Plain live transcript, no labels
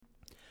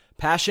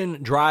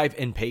Passion, drive,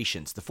 and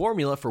patience, the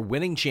formula for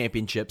winning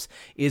championships,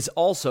 is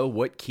also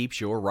what keeps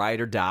your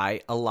ride or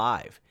die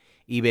alive.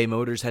 eBay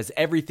Motors has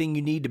everything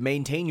you need to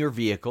maintain your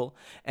vehicle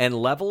and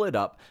level it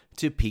up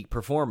to peak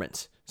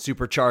performance.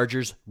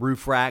 Superchargers,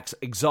 roof racks,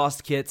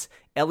 exhaust kits,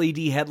 LED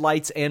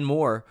headlights, and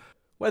more.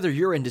 Whether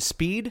you're into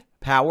speed,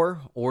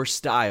 power, or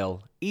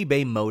style,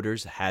 eBay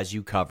Motors has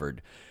you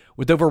covered.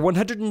 With over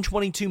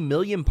 122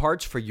 million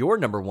parts for your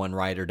number one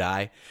ride or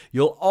die,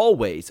 you'll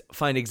always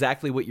find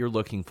exactly what you're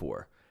looking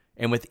for.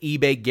 And with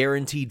eBay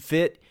Guaranteed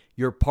Fit,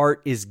 your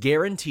part is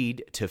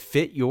guaranteed to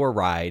fit your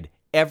ride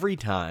every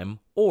time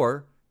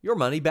or your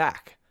money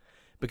back.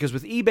 Because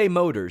with eBay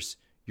Motors,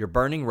 you're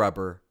burning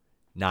rubber,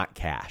 not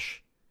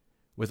cash.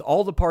 With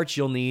all the parts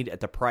you'll need at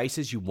the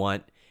prices you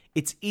want,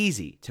 it's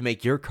easy to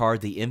make your car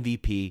the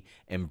MVP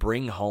and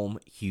bring home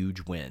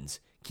huge wins.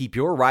 Keep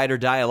your ride or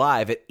die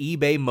alive at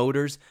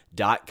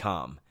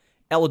ebaymotors.com.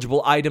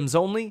 Eligible items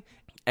only.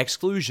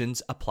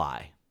 Exclusions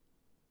apply.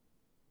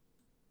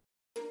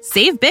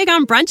 Save big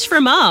on brunch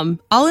for mom,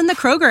 all in the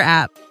Kroger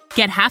app.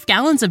 Get half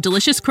gallons of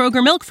delicious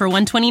Kroger milk for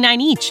 $1.29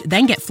 each.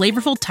 Then get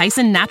flavorful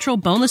Tyson natural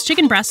boneless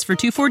chicken breasts for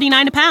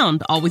 $2.49 a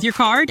pound, all with your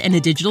card and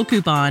a digital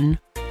coupon.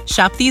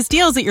 Shop these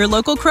deals at your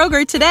local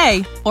Kroger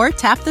today, or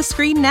tap the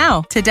screen now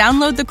to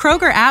download the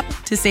Kroger app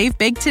to save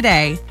big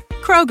today.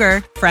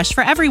 Kroger, fresh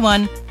for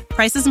everyone.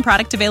 Prices and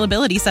product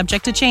availability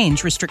subject to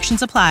change.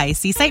 Restrictions apply.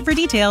 See site for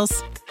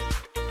details.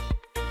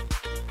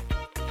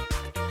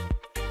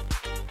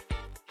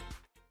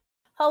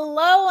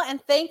 Hello,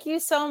 and thank you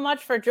so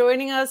much for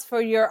joining us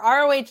for your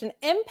ROH and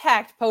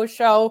Impact post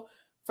show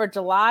for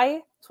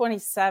July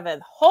 27th.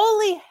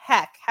 Holy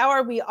heck, how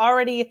are we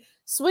already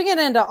swinging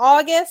into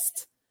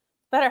August?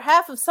 Better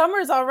half of summer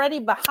is already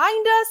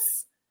behind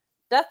us.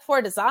 Death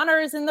Before Dishonor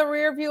is in the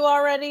rear view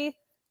already.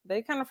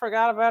 They kind of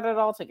forgot about it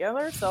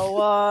altogether. So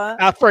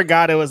I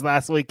forgot it was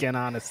last weekend,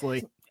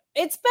 honestly.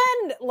 It's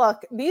been,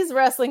 look, these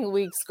wrestling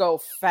weeks go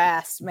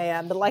fast,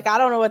 man. But like, I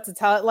don't know what to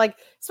tell it. Like,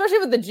 especially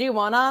with the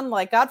G1 on,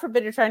 like, God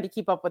forbid you're trying to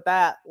keep up with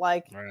that.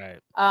 Like,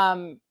 right.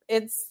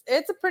 It's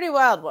a pretty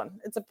wild one.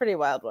 It's a pretty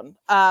wild one.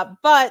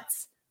 But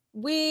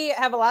we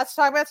have a lot to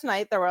talk about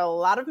tonight. There were a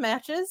lot of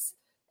matches,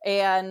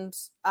 and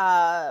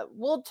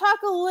we'll talk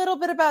a little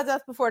bit about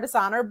Death Before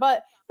Dishonor,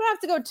 but we don't have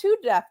to go too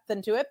depth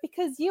into it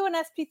because you and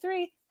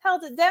SP3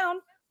 held it down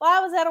while I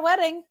was at a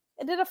wedding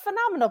and did a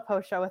phenomenal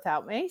post show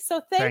without me.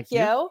 So thank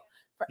you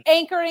for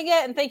anchoring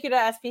it. And thank you to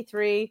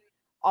SP3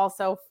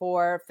 also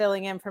for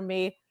filling in for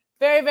me.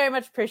 Very, very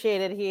much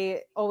appreciated. He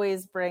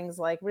always brings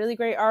like really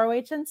great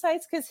ROH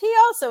insights because he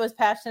also is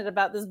passionate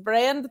about this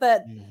brand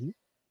that feeling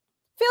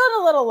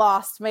a little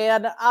lost,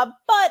 man.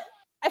 But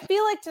I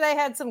feel like today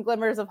had some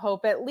glimmers of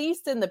hope, at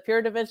least in the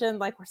pure division.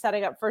 Like we're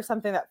setting up for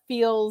something that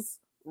feels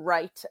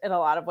right in a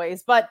lot of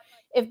ways. But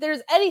if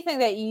there's anything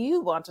that you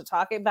want to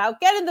talk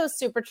about, get in those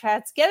super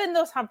chats, get in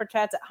those humper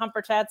chats at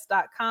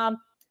humperchats.com.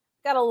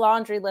 Got a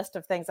laundry list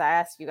of things I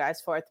asked you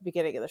guys for at the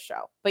beginning of the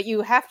show, but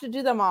you have to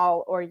do them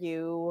all or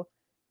you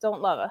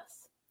don't love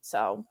us.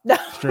 So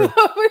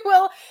we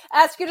will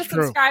ask you to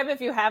subscribe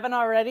if you haven't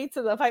already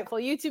to the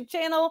Fightful YouTube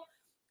channel.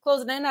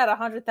 Closing in at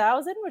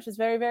 100,000, which is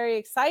very, very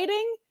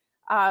exciting.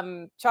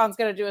 Sean's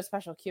going to do a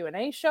special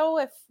Q&A show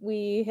if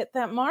we hit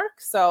that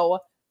mark. So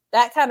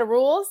that kind of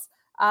rules.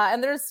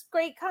 And there's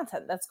great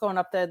content that's going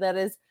up there that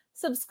is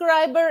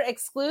subscriber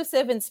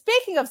exclusive. And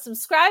speaking of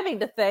subscribing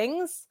to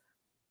things,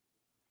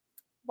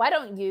 why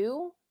don't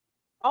you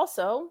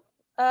also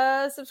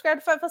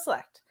subscribe to Fightful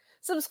Select?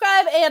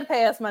 Subscribe and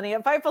pay us money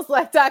at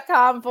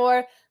FightfulSelect.com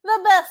for the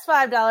best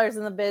 $5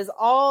 in the biz.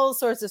 All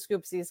sorts of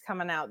scoopsies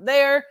coming out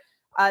there.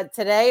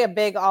 Today, a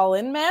big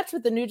all-in match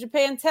with the New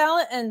Japan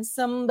talent and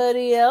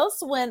somebody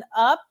else went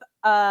up.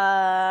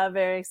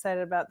 Very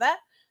excited about that.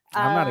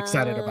 I'm not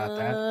excited about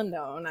that.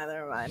 No,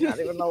 neither am I. Not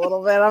even a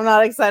little bit. I'm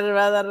not excited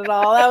about that at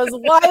all. That was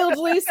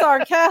wildly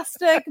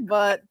sarcastic,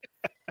 but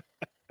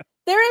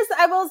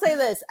I will say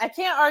this. I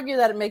can't argue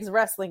that it makes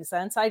wrestling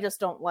sense. I just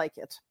don't like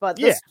it. But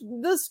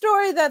the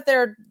story that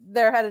they're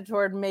headed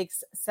toward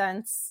makes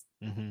sense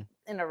in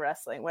a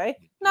wrestling way.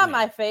 Not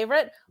my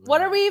favorite. What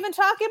are we even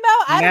talking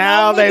about? I don't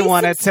know. They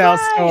want to tell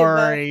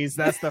stories.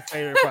 That's the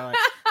favorite part.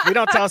 Like, we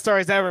don't tell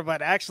stories ever,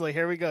 but actually,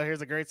 here we go.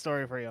 Here's a great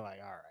story for you. Like,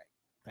 all right.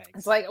 Thanks.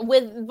 It's like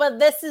but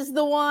this is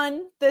the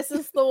one. This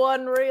is the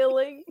one,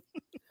 really.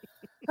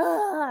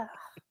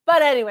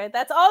 But anyway,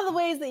 that's all the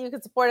ways that you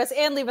can support us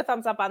and leave a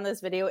thumbs up on this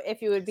video if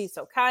you would be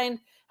so kind.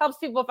 Helps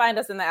people find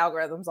us in the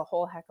algorithms a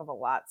whole heck of a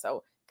lot.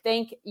 So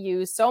thank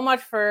you so much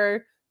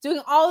for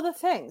doing all the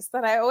things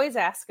that I always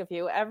ask of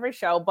you every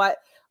show. But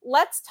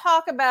let's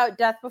talk about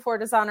Death Before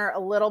Dishonor a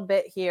little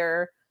bit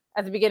here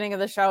at the beginning of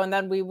the show, and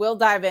then we will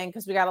dive in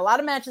because we got a lot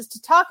of matches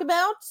to talk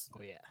about.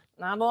 Oh yeah.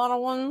 Not a lot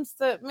of ones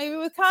that maybe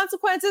with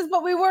consequences,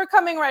 but we were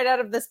coming right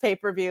out of this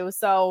pay-per-view.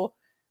 So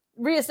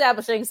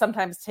reestablishing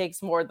sometimes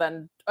takes more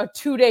than a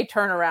 2-day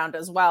turnaround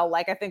as well.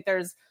 Like I think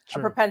there's a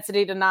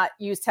propensity to not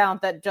use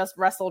talent that just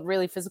wrestled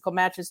really physical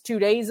matches 2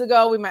 days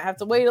ago. We might have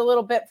to wait a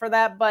little bit for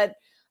that. But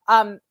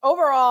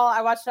overall,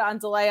 I watched it on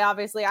delay,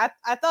 obviously.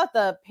 I thought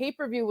the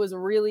pay-per-view was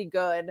really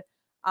good.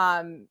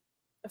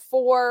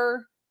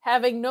 for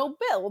having no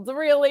build,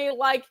 really.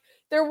 Like,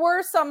 there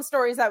were some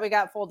stories that we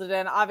got folded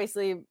in.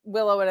 Obviously,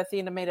 Willow and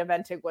Athena main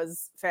eventing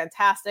was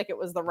fantastic. It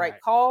was the right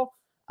call.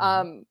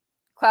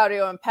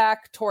 Claudio and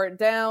Pac tore it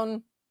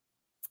down.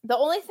 The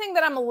only thing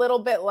that I'm a little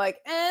bit like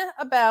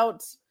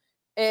about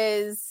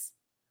is,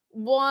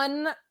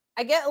 one,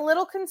 I get a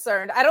little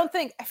concerned. I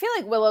feel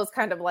like Willow's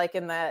kind of like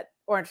in that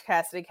Orange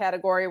Cassidy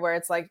category where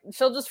it's like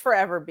she'll just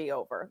forever be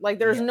over. Like,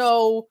 there's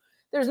no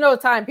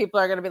time people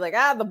are going to be like,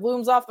 the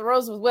bloom's off the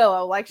rose with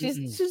Willow. Like,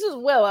 she's just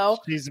Willow.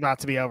 She's about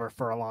to be over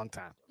for a long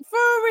time. For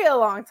a real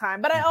long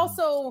time. But I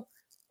also,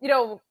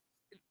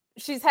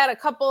 she's had a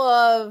couple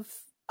of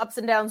ups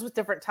and downs with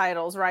different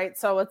titles, right?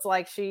 So it's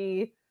like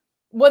she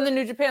won the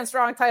New Japan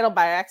Strong title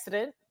by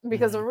accident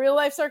because of real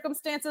life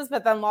circumstances,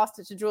 but then lost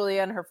it to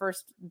Julia in her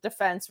first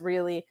defense,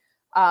 really.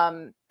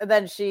 And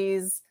then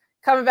she's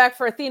coming back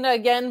for Athena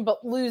again,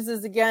 but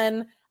loses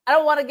again. I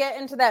don't want to get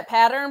into that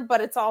pattern,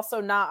 but it's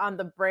also not on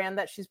the brand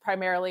that she's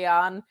primarily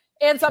on.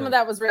 And some of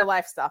that was real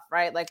life stuff,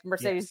 right? Like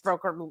Mercedes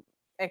broke her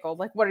ankle.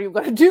 Like, what are you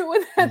going to do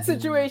in that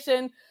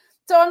situation?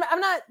 So I'm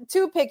not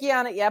too picky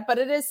on it yet, but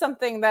it is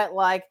something that,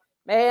 like,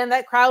 man,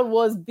 that crowd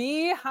was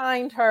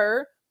behind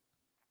her.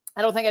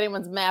 I don't think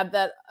anyone's mad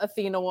that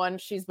Athena won.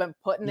 She's been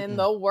putting in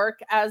the work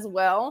as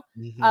well.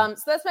 So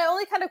that's my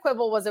only kind of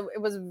quibble, was it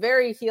was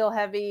very heel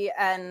heavy.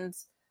 And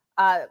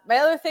my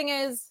other thing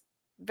is,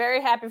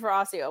 very happy for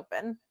Aussie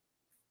Open.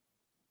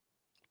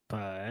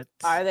 But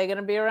are they going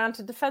to be around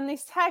to defend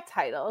these tag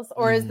titles?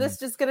 Or is this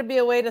just going to be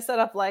a way to set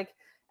up like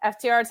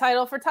FTR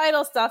title for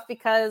title stuff?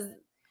 Because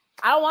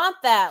I don't want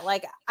that.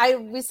 Like,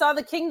 we saw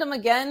the Kingdom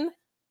again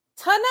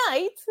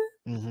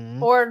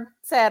tonight or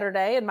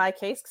Saturday in my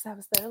case, because I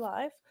was there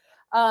live.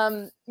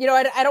 I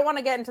don't want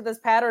to get into this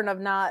pattern of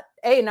not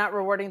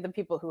rewarding the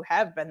people who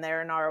have been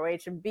there in ROH,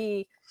 and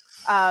B,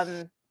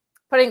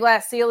 putting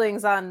glass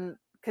ceilings on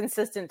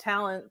consistent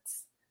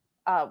talents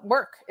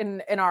work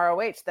in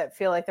ROH that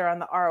feel like they're on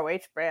the ROH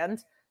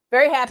brand.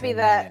 Very happy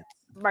that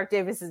Mark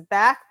Davis is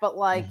back, but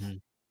like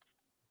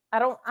I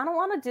don't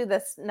want to do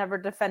this never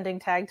defending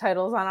tag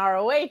titles on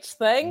ROH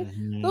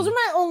thing. Those are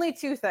my only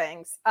two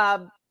things.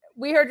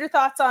 We heard your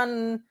thoughts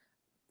on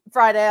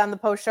Friday on the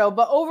post show,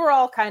 but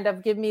overall, kind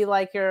of give me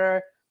like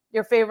your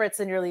favorites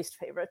and your least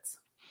favorites.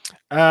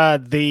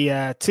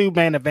 The two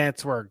main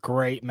events were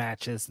great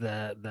matches.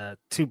 The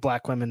two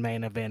black women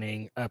main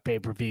eventing a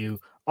pay-per-view,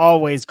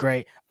 always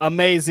great,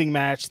 amazing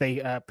match.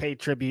 They paid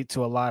tribute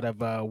to a lot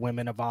of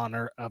women of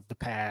honor of the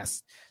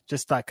past.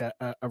 Just like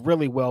a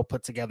really well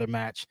put together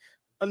match.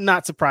 I'm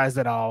not surprised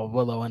at all.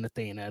 Willow and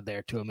Athena,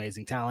 they're two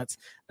amazing talents.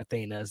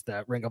 Athena's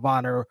the Ring of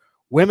Honor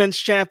Women's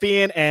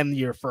Champion and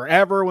your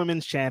forever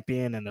Women's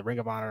Champion and the Ring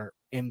of Honor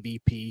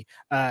MVP.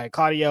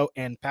 Claudio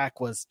and Pac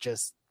was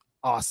just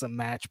awesome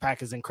match.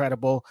 Pac is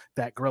incredible.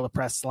 That gorilla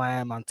press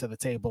slam onto the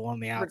table on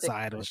the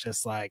outside. It was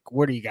just like,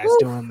 what are you guys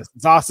doing? This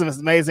is awesome. It's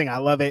amazing. I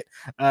love it.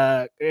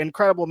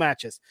 Incredible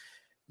matches.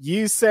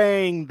 You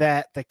saying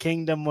that the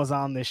Kingdom was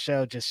on this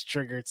show just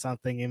triggered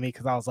something in me,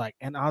 because I was like,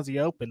 and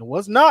Aussie Open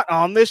was not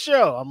on this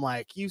show. I'm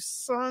like, you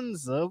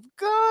sons of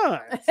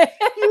guns.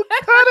 You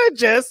could have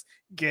just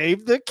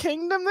gave the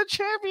Kingdom the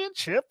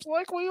championship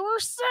like we were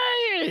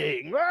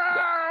saying.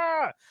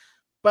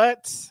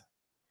 But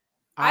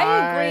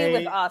I agree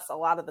with us a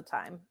lot of the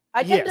time.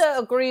 I tend to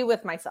agree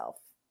with myself.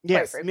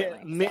 Yes,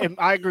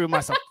 I agree with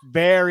myself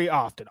very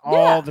often,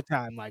 all the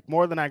time, like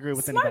more than I agree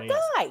with Smart anybody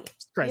guy, else.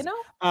 It's crazy.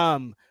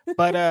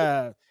 But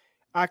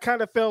I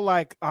kind of feel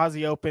like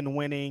Aussie Open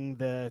winning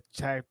the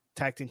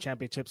tag team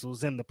championships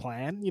was in the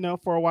plan,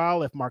 for a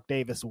while, if Mark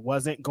Davis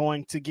wasn't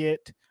going to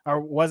get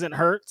or wasn't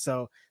hurt.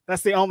 So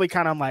that's the only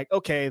kind of, I'm like,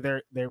 okay,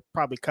 they're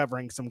probably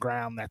covering some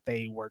ground that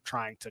they were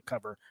trying to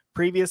cover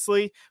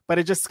previously, but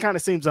it just kind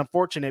of seems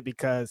unfortunate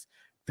because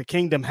the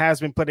Kingdom has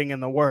been putting in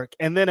the work,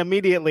 and then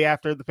immediately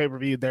after the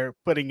pay-per-view, they're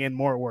putting in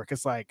more work.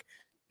 It's like,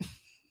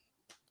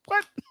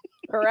 what?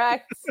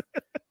 Correct.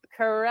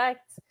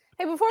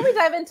 Hey, before we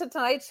dive into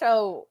tonight's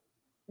show,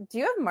 do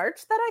you have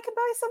merch that I could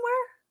buy somewhere?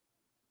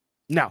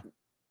 No.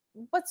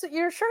 What's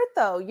your shirt,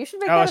 though? You should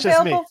make that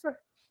available for...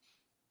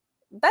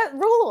 That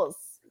rules.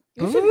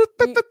 The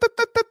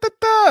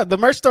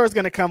merch store is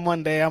going to come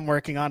one day. I'm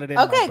working on it.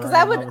 Okay, because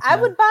I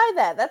would buy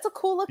that. That's a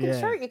cool looking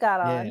shirt you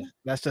got on. Yeah.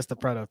 That's just a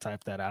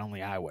prototype that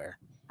only I wear.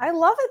 I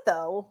love it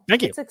though.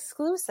 Thank you. It's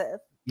exclusive.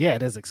 Yeah,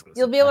 it is exclusive.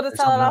 You'll be able to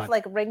sell it off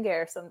like Ring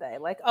Gear someday.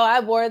 Like, oh, I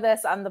wore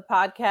this on the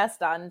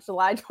podcast on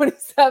July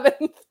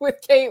 27th with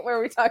Kate, where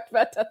we talked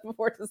about Death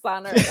Before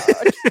Dishonor.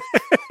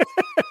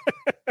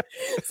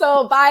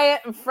 So buy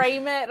it and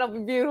frame it. It'll be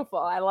beautiful.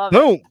 I love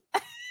it.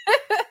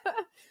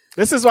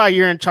 This is why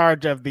you're in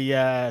charge of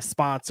the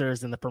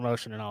sponsors and the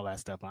promotion and all that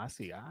stuff. I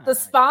see. The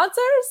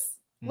sponsors,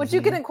 which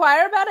you can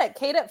inquire about at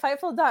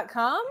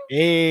kate@fightful.com.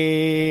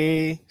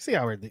 Hey, see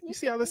how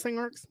this thing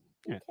works?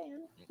 Yeah.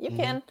 You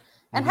can.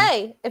 And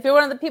hey, if you're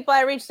one of the people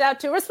I reached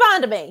out to,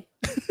 respond to me.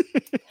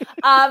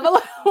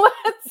 But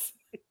let's.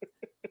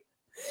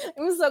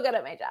 I'm so good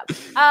at my job.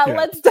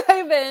 Let's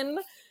dive in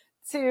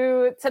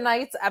to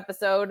tonight's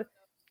episode.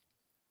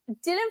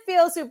 didn't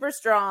feel super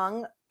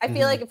strong. I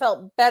feel like it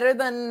felt better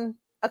than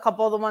a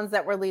couple of the ones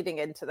that were leading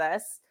into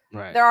this.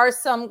 Right. There are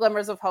some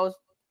glimmers of hope,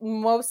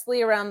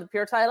 mostly around the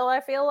pure title,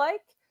 I feel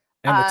like.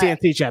 And the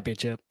TNT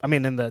championship. I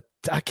mean,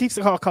 I keep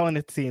calling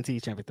it the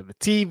TNT championship, the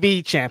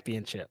TV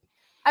championship.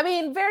 I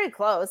mean, very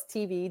close.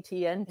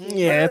 TNT.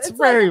 Yeah, it's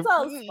very. It's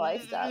all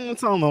spiced up.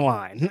 It's on the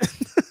line.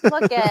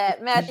 Look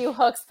at Matthew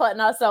Hooks putting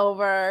us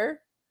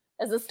over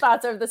as a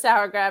sponsor of the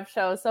Sour Grab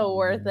Show. So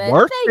worth it.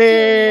 Worth Thank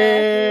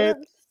it. you,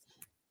 Matthew.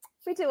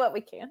 We do what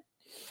we can.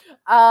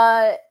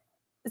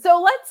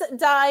 So let's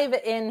dive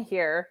in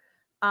here.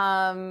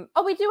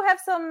 We do have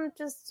some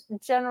just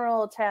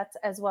general chats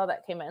as well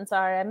that came in.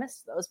 Sorry, I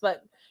missed those.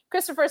 But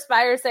Christopher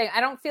Spire saying,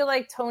 I don't feel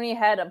like Tony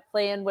had a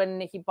plan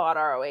when he bought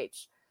ROH.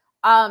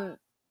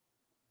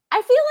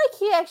 I feel like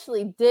he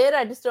actually did.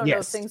 I just don't know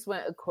if things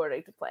went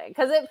according to plan.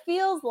 Because it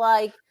feels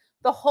like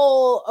the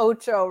whole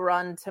Ocho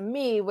run to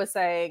me was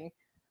saying,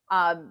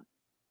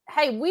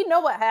 hey, we know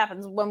what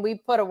happens when we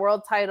put a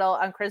world title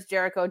on Chris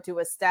Jericho to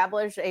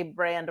establish a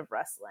brand of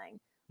wrestling.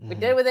 We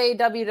did it with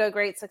AEW to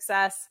great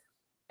success.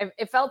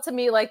 It felt to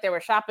me like they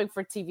were shopping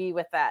for TV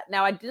with that.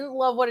 Now, I didn't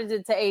love what it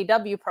did to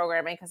AEW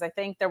programming because I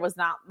think there was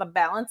not the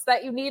balance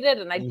that you needed.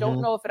 And I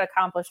don't know if it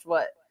accomplished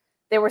what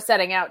they were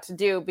setting out to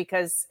do,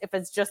 because if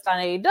it's just on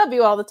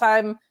AEW all the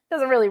time, it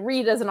doesn't really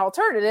read as an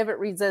alternative. It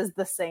reads as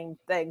the same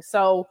thing.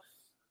 So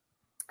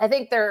I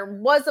think there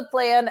was a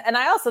plan. And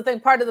I also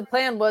think part of the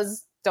plan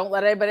was don't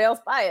let anybody else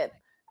buy it.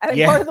 I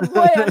think part of the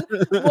plan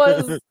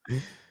was...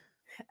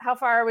 How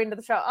far are we into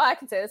the show? Oh, I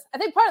can say this. I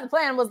think part of the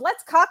plan was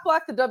let's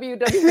cockblock the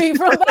WWE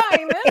from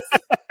buying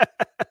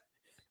this,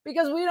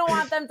 because we don't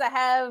want them to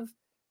have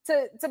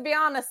to be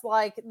honest,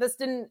 like, this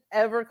didn't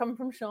ever come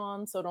from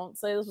Sean, so don't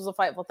say this was a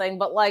Fightful thing,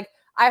 but like,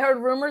 I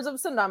heard rumors of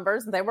some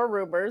numbers, and they were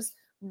rumors,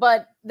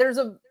 but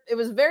it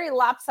was very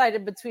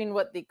lopsided between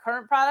what the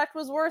current product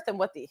was worth and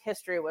what the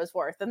history was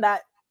worth, and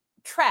that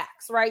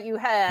tracks, right? You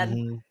had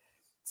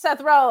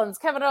Seth Rollins,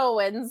 Kevin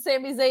Owens,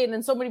 Sami Zayn,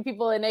 and so many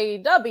people in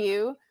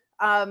AEW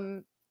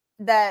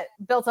that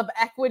built up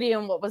equity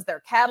in what was their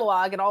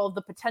catalog and all of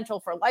the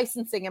potential for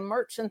licensing and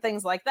merch and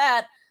things like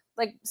that.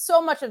 Like,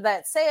 so much of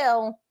that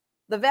sale,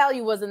 the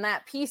value was in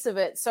that piece of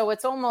it. So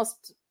it's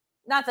almost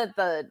not that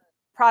the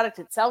product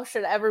itself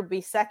should ever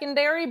be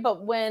secondary,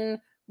 but when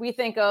we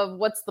think of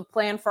what's the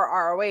plan for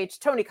ROH,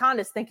 Tony Khan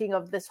is thinking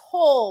of this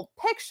whole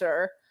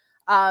picture.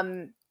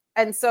 And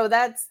so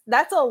that's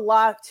a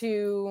lot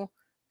to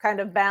kind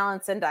of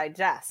balance and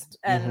digest.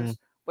 And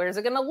where's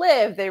it going to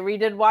live? They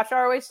redid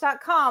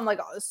watchroh.com. Like,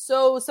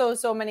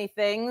 so many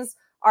things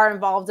are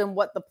involved in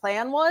what the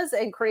plan was,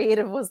 and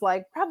creative was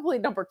like probably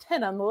number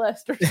 10 on the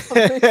list or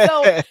something.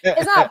 So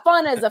it's not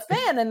fun as a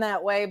fan in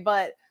that way,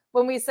 but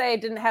when we say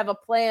it didn't have a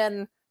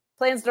plan,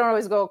 plans don't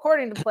always go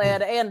according to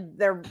plan, and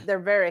they're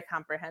very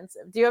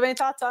comprehensive. Do you have any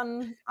thoughts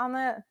on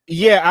that?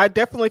 Yeah, I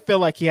definitely feel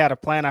like he had a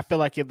plan. I feel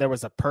like there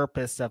was a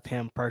purpose of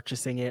him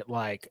purchasing it,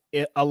 like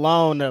it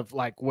alone of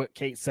like what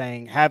Kate's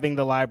saying, having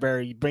the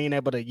library, being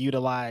able to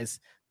utilize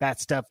that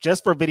stuff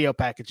just for video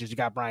packages. You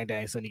got Bryan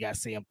Danielson, you got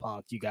CM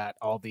Punk, you got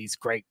all these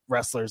great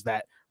wrestlers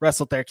that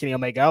wrestled there, Kenny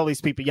Omega, all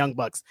these people, Young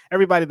Bucks,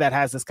 everybody that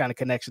has this kind of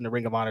connection to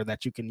Ring of Honor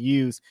that you can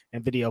use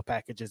in video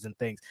packages and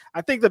things.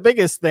 I think the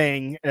biggest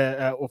thing,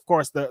 of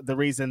course, the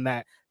reason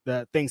that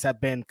the things have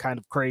been kind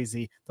of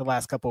crazy the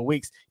last couple of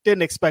weeks,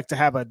 didn't expect to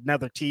have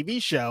another TV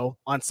show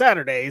on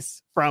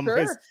Saturdays from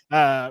his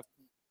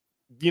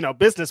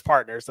business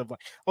partners of like,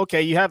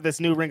 okay, you have this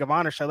new Ring of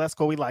Honor show. That's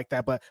cool. We like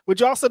that. But would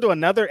you also do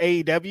another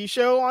AEW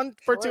show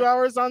for 2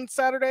 hours on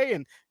Saturday?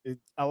 And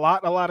a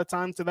lot of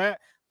time to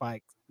that.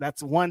 Like,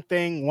 that's one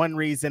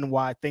reason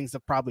why things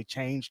have probably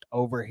changed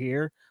over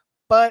here.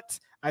 But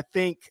I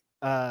think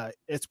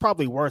it's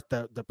probably worth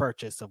the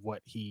purchase of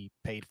what he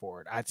paid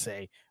for it. I'd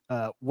say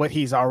what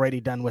he's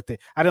already done with it.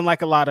 I didn't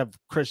like a lot of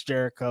Chris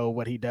Jericho,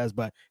 what he does,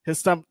 but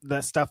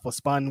the stuff was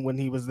fun when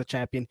he was the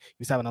champion. He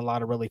was having a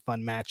lot of really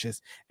fun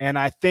matches. And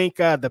I think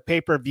the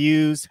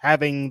pay-per-views,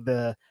 having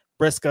the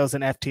Briscoes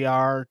and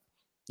FTR,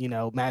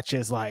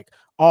 matches, like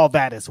all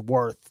that is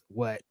worth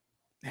what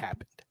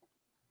happened.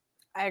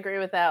 I agree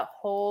with that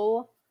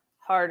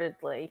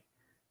wholeheartedly.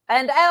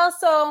 And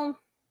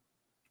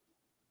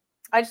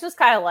I just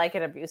kind of like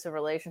an abusive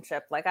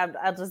relationship. Like,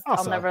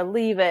 I'll never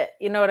leave it.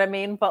 You know what I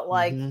mean? But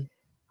like,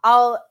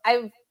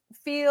 I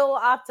feel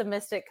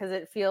optimistic because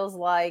it feels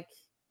like,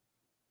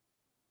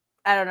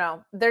 I don't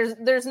know.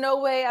 There's no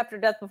way after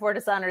Death Before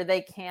Dishonor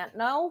they can't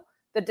know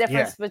the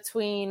difference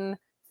between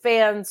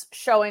fans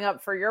showing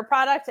up for your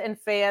product and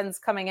fans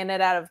coming in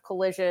and out of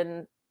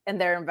Collision and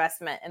their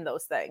investment in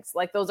those things.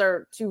 Like, those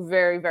are two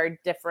very, very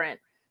different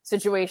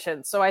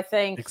situations. So I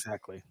think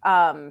exactly.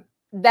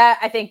 That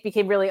I think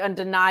became really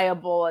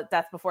undeniable at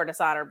Death Before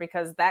Dishonor,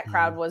 because that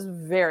crowd was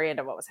very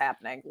into what was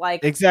happening.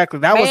 Like, exactly.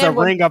 That was a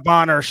Ring of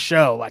Honor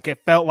show. Like, it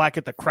felt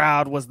like the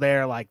crowd was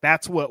there. Like,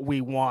 that's what we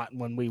want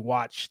when we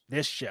watch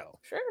this show.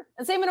 Sure.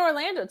 And same in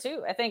Orlando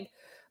too. I think,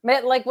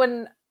 like,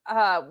 when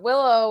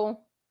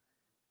Willow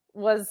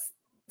was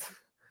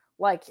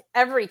like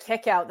every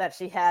kick out that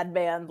she had,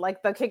 man,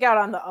 like the kick out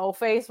on the O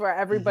face where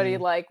everybody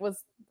like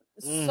was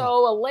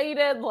so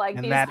elated, like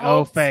and these that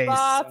hope O face.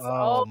 spots.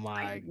 Oh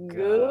my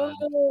god.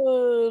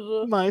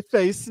 God. My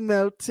face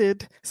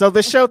melted. So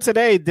the show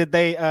today, did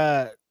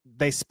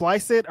they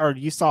splice it, or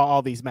you saw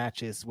all these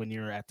matches when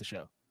you were at the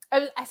show?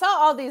 I saw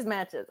all these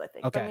matches, I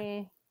think.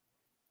 Okay.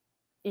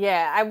 We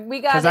got,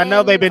 because I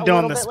know they've been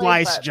doing the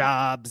splice late, but...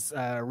 jobs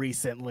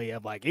recently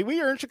of like, hey, we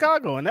are in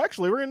Chicago and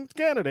actually we're in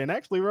Canada and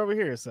actually we're over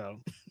here. So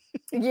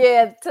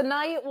yeah,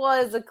 tonight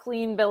was a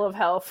clean bill of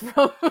health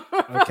from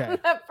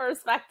that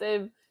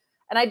perspective.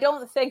 And I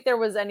don't think there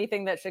was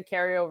anything that should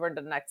carry over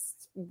to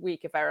next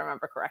week, if I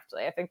remember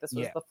correctly. I think this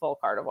was the full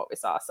card of what we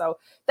saw. So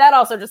that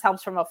also just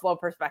helps from a flow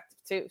perspective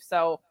too.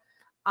 So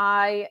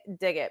I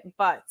dig it.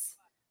 But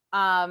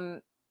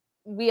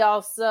we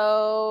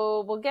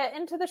also will get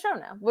into the show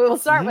now. We will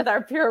start with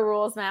our Pure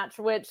Rules match,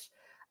 which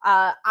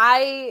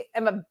I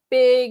am a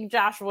big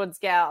Josh Woods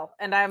gal,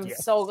 and I'm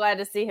so glad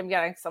to see him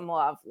getting some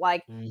love.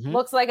 Like,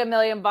 looks like $1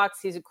 million.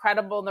 He's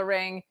incredible in the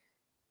ring.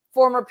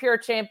 Former Pure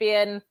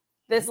champion.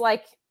 This,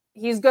 like,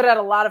 he's good at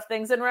a lot of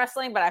things in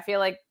wrestling, but I feel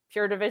like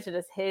Pure Division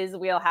is his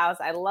wheelhouse.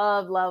 I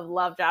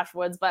love Josh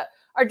Woods. But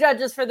our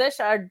judges for this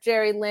are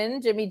Jerry Lynn,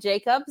 Jimmy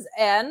Jacobs,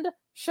 and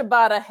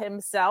Shibata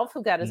himself,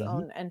 who got his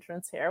own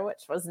entrance here,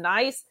 which was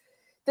nice.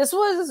 This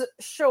was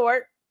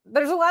short.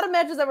 There's a lot of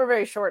matches that were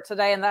very short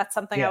today, and that's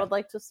something I would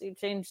like to see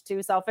change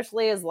too,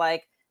 selfishly, is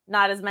like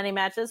not as many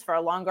matches for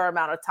a longer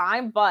amount of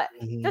time, but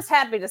just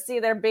happy to see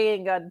there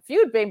being a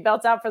feud being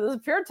built out for this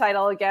Pure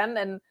title again.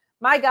 And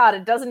my God,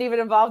 it doesn't even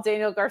involve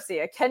Daniel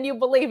Garcia. Can you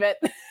believe it?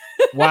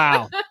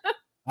 Wow.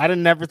 I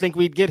didn't ever think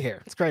we'd get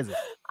here. It's crazy.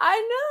 I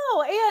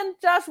know. And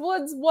Josh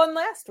Woods won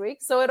last week,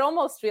 so it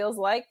almost feels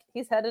like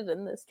he's headed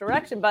in this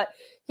direction. But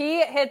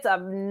he hits a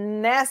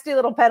nasty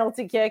little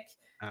penalty kick,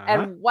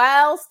 and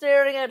while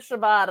staring at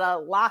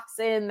Shibata, locks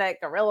in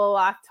that gorilla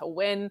lock to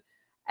win.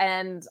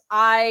 And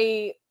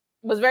I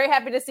was very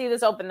happy to see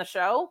this open the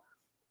show.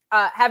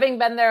 Having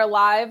been there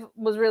live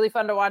was really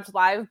fun to watch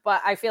live,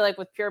 but I feel like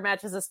with Pure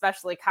matches,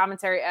 especially,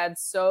 commentary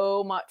adds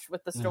so much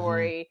with the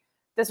story.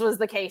 This was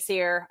the case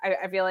here.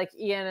 I feel like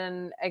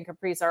Ian and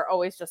Caprice are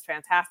always just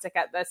fantastic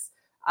at this.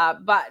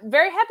 But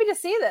very happy to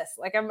see this.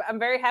 Like, I'm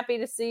very happy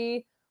to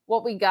see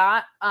what we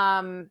got.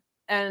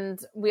 And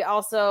we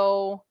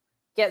also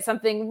get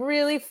something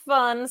really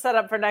fun set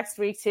up for next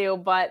week too.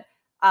 But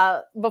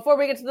before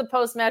we get to the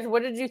post match,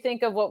 what did you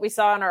think of what we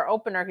saw in our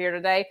opener here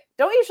today?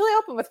 Don't usually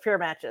open with Pure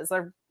matches.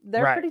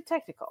 They're pretty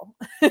technical.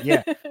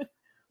 Yeah.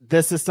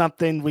 This is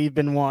something we've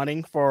been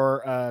wanting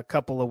for a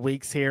couple of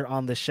weeks here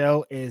on the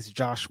show, is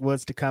Josh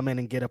Woods to come in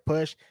and get a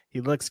push.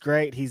 He looks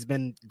great. He's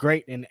been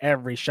great in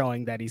every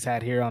showing that he's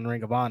had here on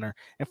Ring of Honor.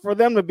 And for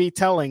them to be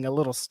telling a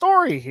little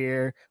story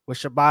here with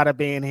Shibata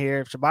being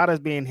here, if Shibata's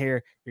being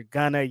here, you're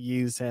going to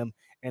use him.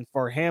 And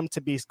for him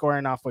to be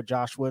scoring off with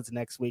Josh Woods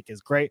next week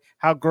is great.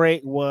 How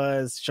great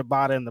was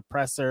Shibata in the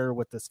presser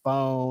with his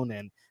phone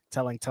and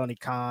telling Tony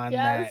Khan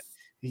that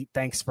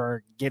thanks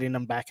for getting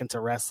him back into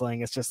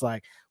wrestling. It's just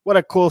like, what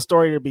a cool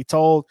story to be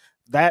told.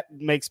 That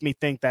makes me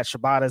think that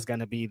Shibata is going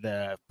to be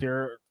the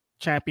Pure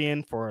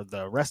champion for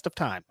the rest of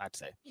time, I'd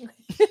say.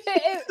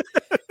 It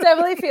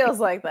definitely feels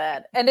like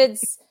that. And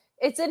it's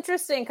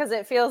interesting because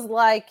it feels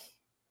like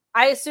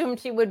I assumed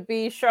he would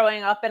be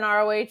showing up in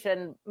ROH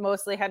and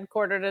mostly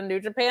headquartered in New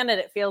Japan. And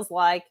it feels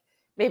like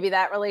maybe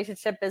that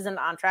relationship isn't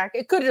on track.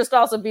 It could just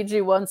also be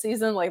G1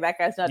 season. Like, that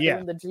guy's not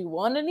doing the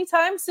G1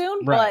 anytime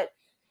soon. Right. But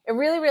it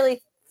really, really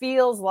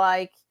feels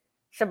like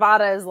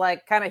Shibata is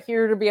like kind of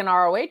here to be an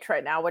ROH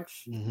right now,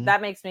 which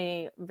that makes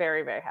me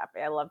very, very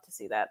happy. I love to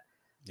see that.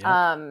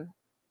 Yep.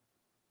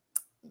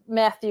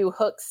 Matthew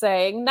Hook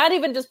saying, not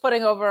even just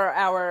putting over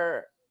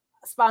our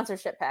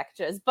sponsorship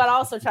packages, but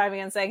also chiming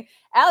in saying,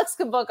 Alex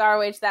could book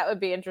ROH. That would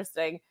be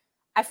interesting.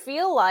 I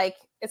feel like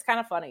it's kind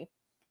of funny.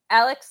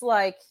 Alex,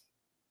 like,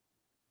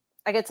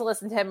 I get to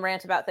listen to him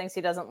rant about things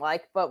he doesn't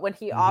like, but when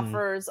he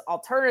offers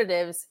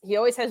alternatives, he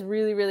always has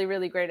really, really,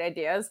 really great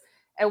ideas.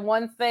 And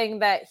one thing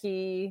that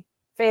he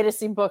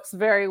fantasy books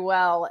very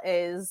well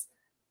is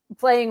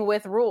playing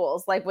with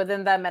rules, like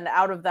within them and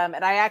out of them.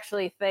 And I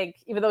actually think,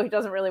 even though he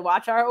doesn't really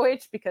watch ROH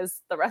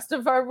because the rest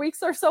of our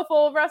weeks are so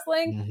full of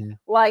wrestling,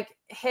 like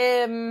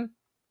him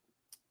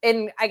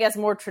in, I guess,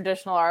 more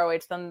traditional ROH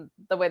than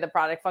the way the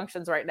product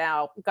functions right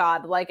now.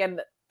 God, like,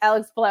 and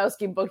Alex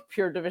Pulowski booked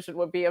Pure Division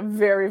would be a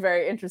very,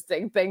 very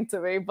interesting thing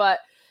to me. But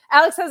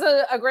Alex has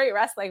a great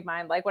wrestling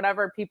mind. Like,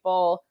 whenever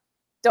people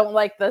don't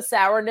like the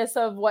sourness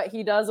of what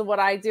he does and what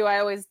I do, I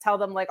always tell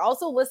them, like,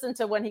 also listen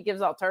to when he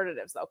gives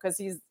alternatives, though, because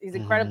he's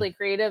incredibly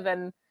creative,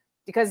 and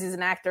because he's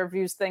an actor,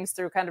 views things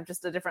through kind of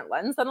just a different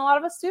lens than a lot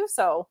of us do.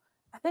 So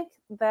I think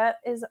that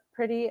is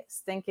pretty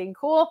stinking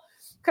cool.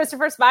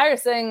 Christopher Spire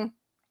saying,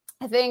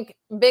 I think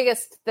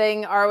biggest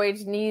thing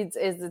ROH needs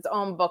is its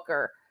own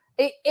booker.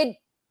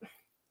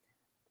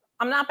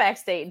 I'm not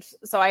backstage,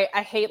 so I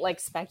hate like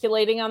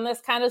speculating on this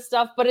kind of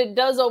stuff, but it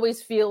does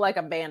always feel like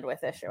a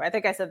bandwidth issue. I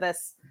think I said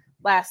this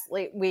last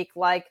week,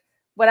 like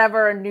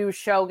whenever a new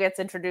show gets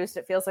introduced,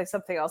 it feels like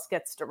something else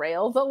gets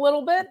derailed a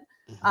little bit.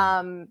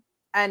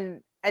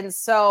 And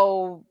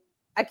so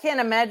I can't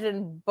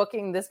imagine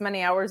booking this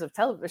many hours of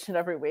television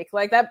every week.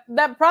 Like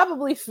that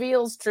probably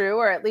feels true,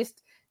 or at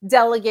least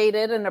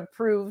delegated and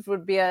approved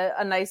would be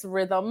a nice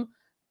rhythm.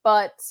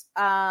 But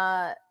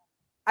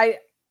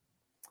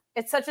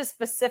it's such a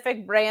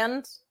specific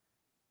brand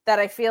that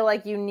I feel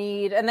like you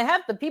need, and they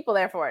have the people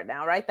there for it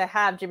now, right? They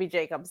have Jimmy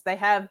Jacobs, they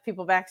have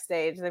people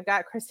backstage, they've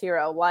got Chris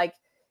Hero. Like,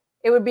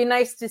 it would be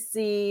nice to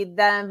see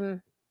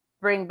them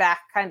bring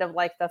back kind of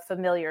like the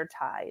familiar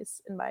ties,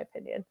 in my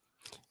opinion.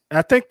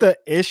 I think the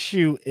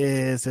issue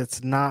is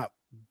it's not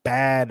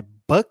bad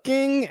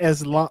booking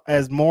as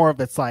more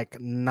of it's like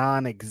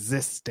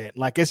non-existent.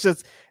 Like,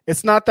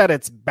 it's not that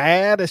it's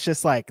bad. It's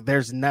just like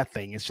there's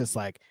nothing. It's just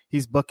like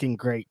he's booking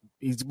great.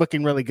 He's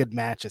booking really good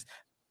matches.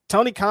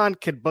 Tony Khan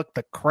could book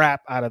the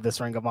crap out of this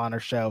Ring of Honor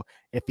show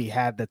if he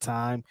had the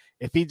time.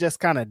 If he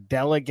just kind of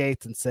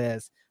delegates and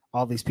says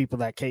all these people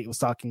that Kate was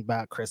talking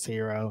about, Chris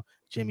Hero,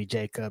 Jimmy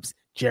Jacobs,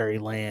 Jerry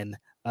Lynn,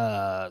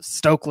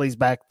 Stokely's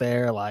back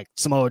there, like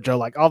Samoa Joe,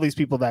 like all these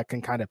people that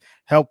can kind of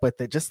help with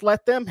it. Just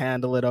let them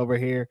handle it over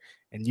here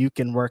and you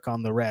can work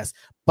on the rest.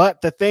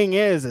 But the thing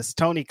is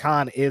Tony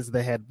Khan is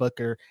the head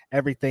booker.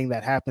 Everything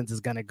that happens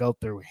is going to go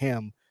through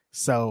him.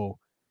 So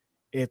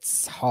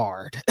it's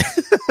hard.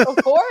 Of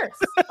course.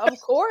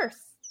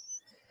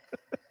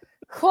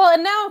 Cool.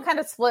 And now I'm kind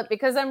of split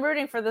because I'm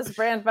rooting for this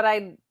brand, but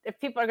if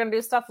people are going to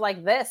do stuff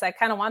like this, I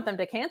kind of want them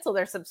to cancel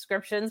their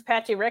subscriptions.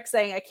 Patchy Rick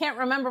saying, I can't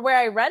remember where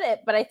I read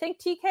it, but I think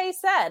TK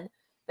said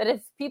that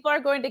if people are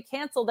going to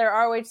cancel their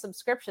ROH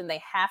subscription,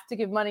 they have to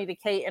give money to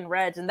Kate and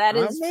Reg. And that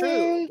is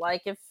true.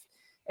 Like, if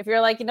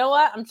you're like, you know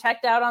what, I'm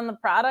checked out on the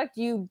product,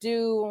 you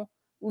do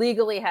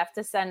legally have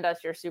to send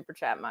us your super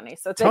chat money.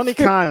 So Tony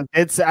Khan,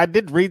 I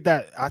did read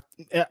that. I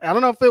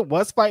don't know if it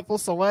was Fightful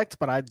Select,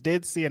 but I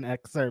did see an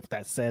excerpt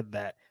that said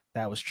that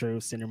was true.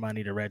 Send your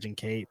money to Reg and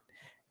Kate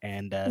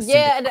and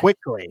send it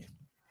quickly.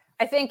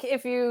 I think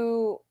it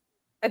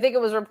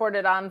was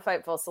reported on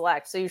Fightful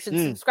Select, so you should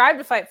subscribe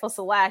to Fightful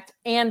Select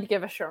and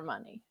give us your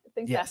money. I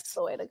think that's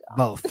the way to go.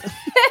 Both.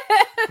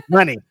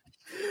 Money.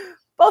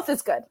 Both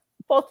is good.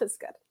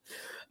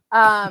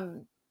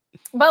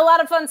 But a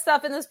lot of fun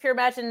stuff in this pure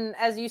match. And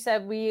as you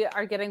said, we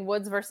are getting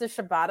Woods versus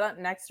Shibata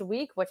next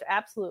week, which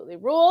absolutely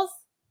rules.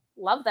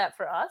 Love that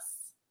for us.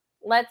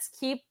 Let's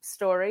keep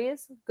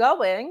stories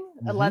going.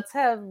 Let's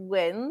have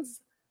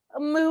wins.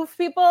 Move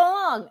people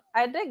along.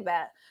 I dig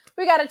that.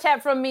 We got a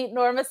chat from Meet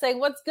Norma saying,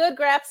 what's good,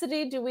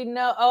 Grapsody? Do we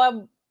know?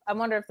 Oh, I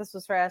wonder if this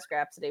was for Ask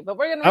Grapsody, but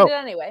we're going to read it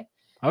anyway.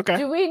 Okay.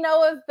 Do we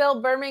know if Bill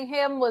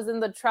Birmingham was in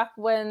the truck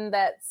when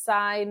that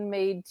sign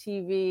made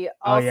TV?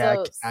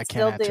 Also, I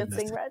still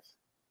dancing, Reg?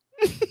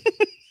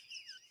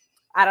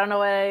 I don't know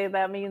what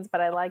that means,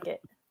 but I like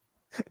it.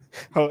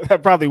 Oh,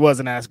 that probably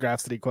was an Ask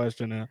Grapsody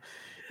question.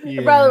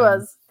 It probably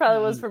was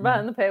for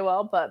behind the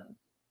paywall, but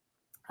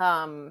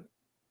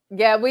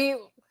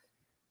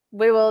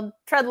we will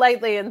tread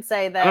lightly and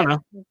say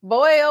that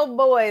boy, oh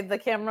boy, the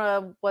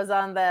camera was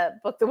on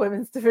that Book the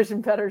Women's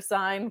Division Better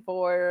sign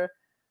for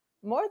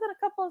more than a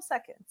couple of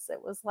seconds.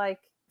 It was like,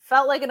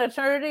 felt like an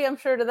eternity, I'm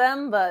sure, to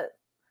them, but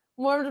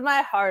warmed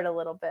my heart a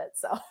little bit.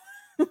 So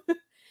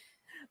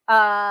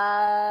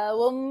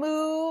we'll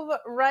move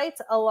right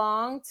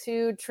along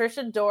to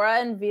Trisha Dora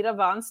and Vita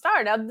Von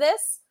Star. Now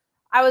this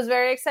I was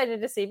very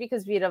excited to see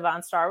because Vita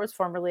Von Star was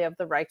formerly of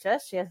the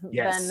Righteous. She hasn't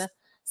been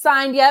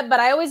signed yet, but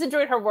I always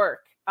enjoyed her work.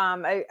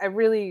 I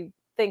really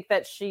think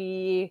that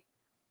she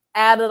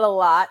added a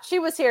lot. She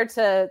was here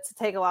to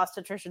take a loss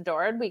to Trisha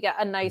Dora, and we got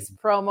a nice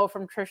promo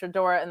from Trisha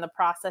Dora in the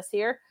process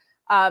here.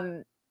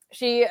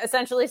 She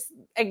essentially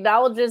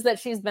acknowledges that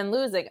she's been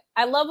losing.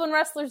 I love when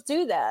wrestlers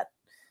do that.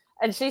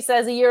 And she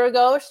says a year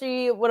ago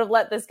she would have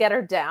let this get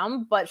her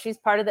down, but she's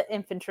part of the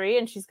infantry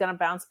and she's going to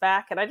bounce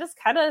back. And I just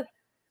kind of,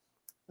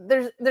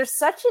 there's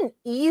such an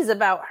ease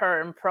about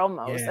her in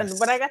promos. Yes. And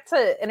when I got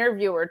to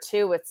interview her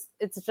too, it's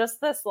just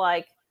this,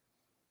 like,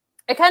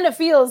 it kind of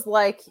feels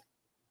like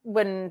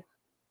when,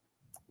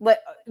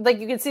 like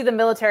you can see the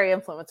military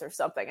influence or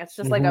something. It's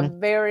just like a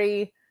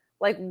very,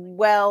 like,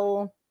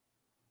 well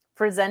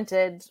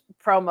presented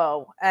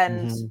promo,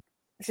 and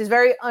she's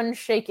very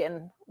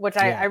unshaken, which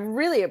I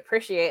really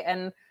appreciate.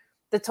 And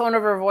the tone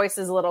of her voice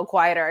is a little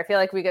quieter. I feel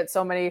like we get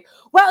so many,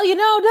 well, you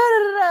know, da, da,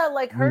 da, da.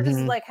 Like her just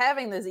like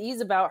having this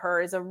ease about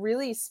her is a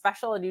really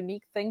special and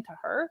unique thing to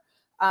her.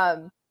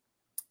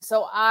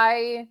 So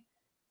I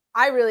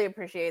really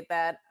appreciate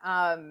that.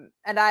 And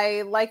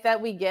I like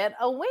that we get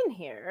a win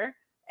here.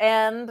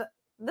 And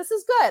this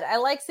is good. I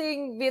like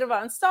seeing Vita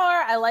Von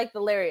Star. I like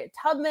the Lariat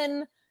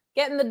Tubman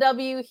getting the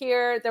W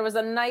here. There was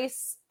a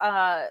nice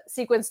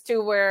sequence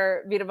too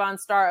where Vita Von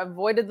Star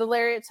avoided the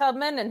Lariat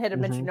Tubman and hit a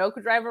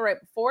Michinoku driver right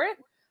before it.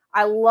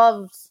 I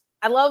love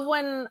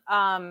when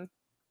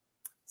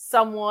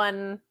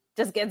someone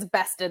just gets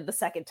bested the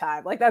second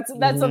time. Like that's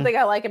something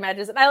I like in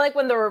matches. And I like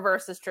when the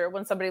reverse is true,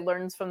 when somebody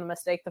learns from the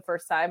mistake the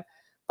first time.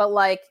 But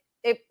like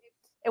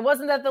it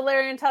wasn't that the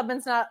Lariat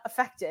Tubman's not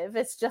effective.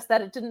 It's just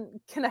that it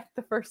didn't connect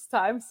the first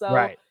time.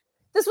 So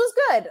this was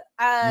good.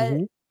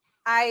 Mhm.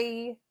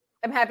 I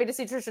am happy to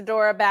see Trish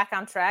Adora back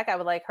on track. I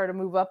would like her to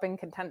move up in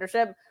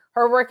contendership.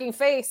 Her working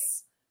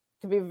face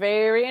could be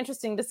very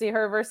interesting to see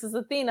her versus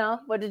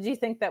Athena. What did you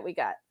think that we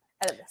got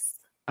out of this?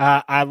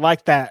 I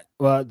like that.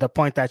 The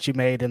point that you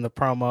made in the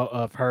promo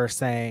of her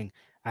saying,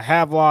 I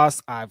have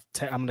lost. I'm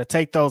going to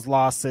take those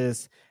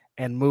losses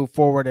and move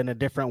forward in a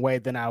different way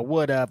than I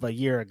would have a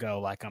year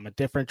ago. Like, I'm a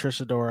different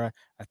Trish Adora.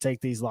 I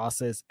take these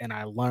losses and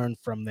I learn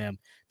from them.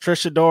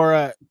 Trish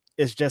Adora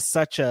is just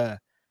such a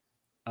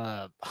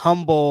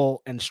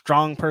humble and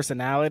strong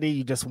personality.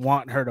 You just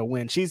want her to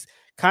win. She's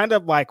kind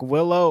of like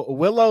Willow.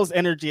 Willow's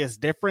energy is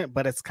different,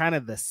 but it's kind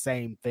of the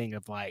same thing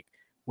of like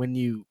when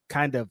you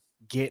kind of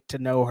get to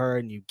know her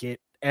and you get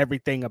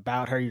everything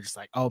about her, you're just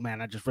like, oh man,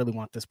 I just really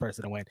want this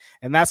person to win.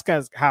 And that's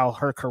because how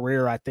her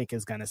career, I think,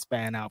 is going to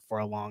span out for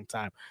a long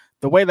time.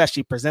 The way that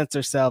she presents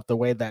herself, the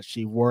way that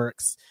she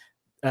works,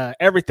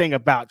 everything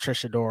about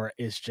Trish Adora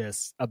is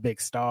just a big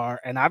star.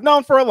 And I've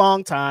known for a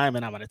long time,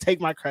 and I'm going to take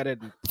my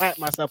credit and pat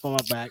myself on my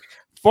back.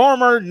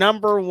 Former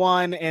number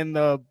one in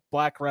the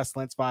Black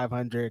Wrestling's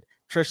 500,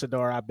 Trish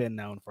Adora, I've been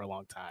known for a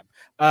long time.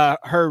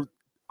 Her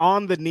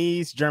on the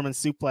knees German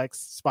suplex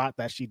spot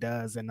that she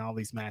does in all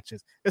these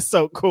matches, it's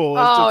so cool.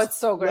 It's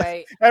so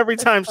great. Every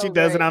time she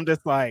does it, I'm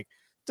just like,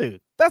 dude,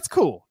 that's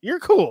cool. You're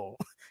cool.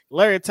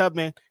 Larry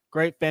Tubman,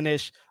 great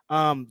finish.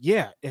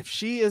 If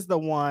she is the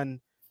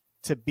one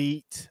to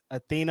beat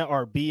Athena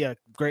or be a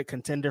great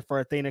contender for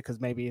Athena, because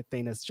maybe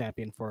Athena's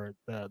champion for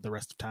the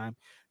rest of time,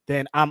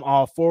 then I'm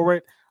all for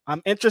it.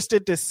 I'm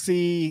interested to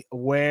see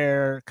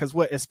because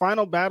what is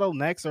Final Battle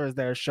next, or is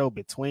there a show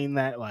between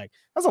that? Like,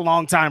 that's a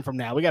long time from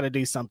now. We got to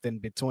do something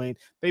between.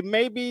 They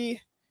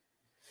maybe,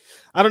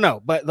 I don't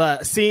know,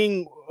 but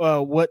seeing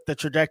what the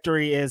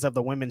trajectory is of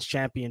the women's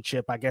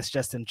championship, I guess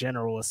just in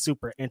general, is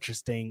super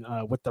interesting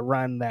with the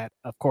run that,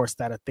 of course,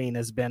 that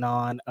Athena's been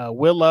on.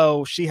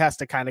 Willow, she has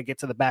to kind of get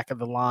to the back of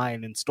the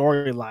line and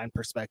storyline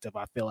perspective,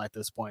 I feel, at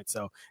this point.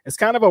 So it's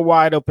kind of a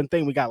wide open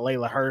thing. We got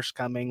Layla Hirsch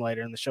coming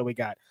later in the show. We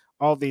got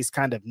all these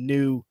kind of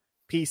new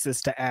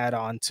pieces to add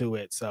on to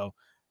it. So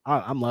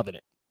I'm loving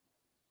it.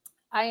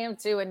 I am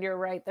too, and you're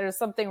right. There's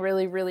something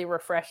really, really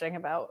refreshing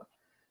about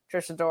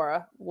Trish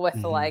Adora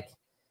with like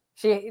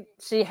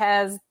she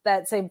has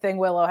that same thing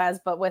Willow has,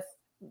 but with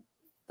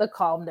the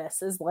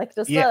calmness is like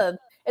just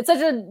it's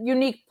such a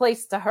unique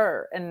place to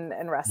her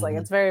in wrestling.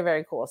 It's very,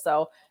 very cool.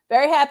 So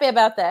very happy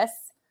about this.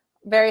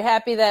 Very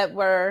happy that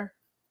we're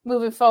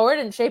moving forward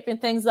and shaping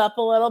things up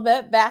a little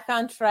bit, back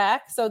on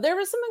track. So there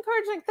were some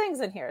encouraging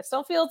things in here.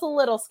 Still feels a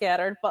little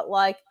scattered, but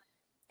like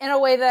in a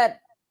way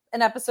that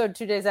an episode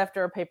 2 days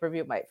after a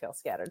pay-per-view might feel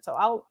scattered. So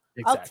I'll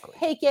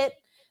take it.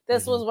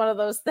 This was one of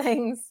those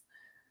things.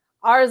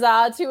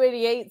 Arza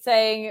 288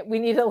 saying we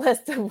need a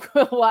list of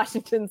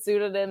Washington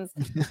pseudonyms.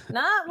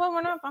 Not when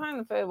we're not behind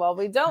the paywall.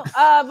 We don't,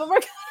 but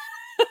we're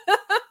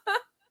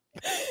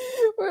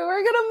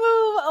gonna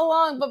move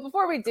along. But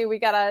before we do, we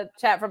got a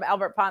chat from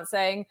Albert Pont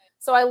saying,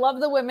 so I love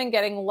the women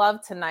getting love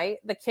tonight.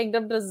 The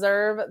Kingdom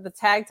deserve the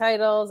tag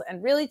titles,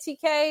 and really,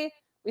 TK,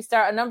 we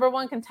start a number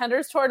one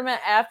contenders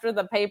tournament after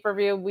the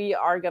pay-per-view. We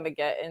are going to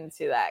get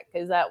into that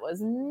because that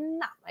was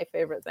not my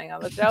favorite thing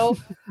on the show.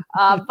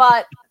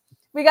 But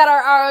we got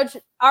our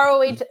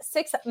ROH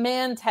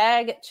 6-man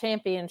tag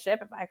championship,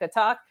 if I could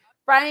talk.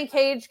 Brian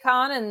Cage,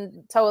 Khan,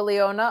 and Toa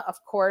Leona,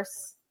 of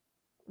course,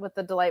 with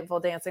the delightful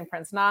dancing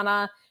Prince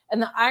Nana.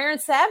 And the Iron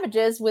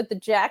Savages with the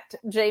Jacked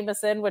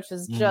Jameson, which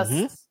is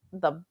just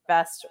the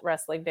best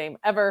wrestling name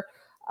ever.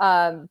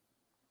 I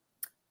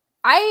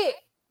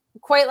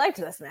quite liked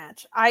this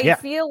match. I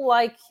feel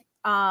like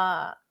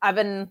I've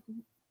been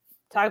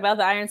talking about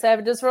the Iron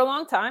Savages for a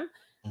long time.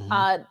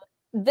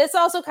 This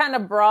also kind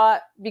of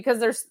brought,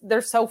 because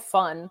they're so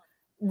fun,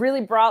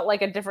 really brought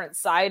like a different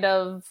side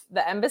of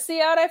the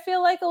embassy out, I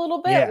feel like, a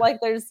little bit. Like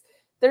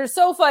they're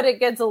so fun, it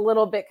gets a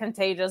little bit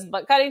contagious.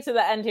 But cutting to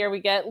the end here,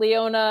 we get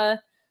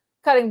Leona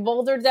cutting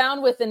Boulder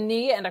down with a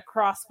knee and a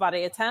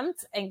crossbody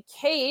attempt, and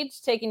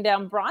Cage taking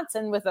down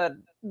Bronson with a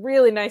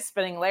really nice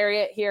spinning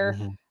lariat here.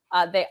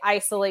 They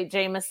isolate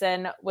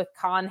Jameson with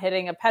Khan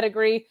hitting a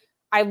pedigree.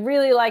 I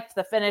really liked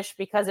the finish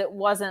because it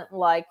wasn't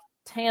like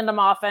tandem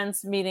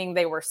offense, meaning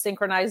they were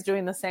synchronized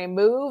doing the same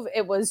move.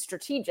 It was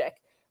strategic,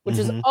 which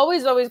is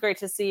always, always great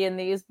to see in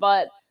these.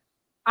 But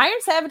Iron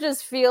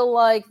Savages feel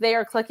like they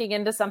are clicking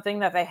into something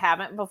that they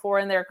haven't before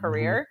in their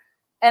career.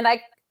 And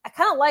I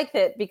kind of like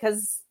it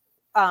because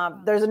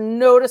there's a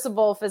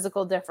noticeable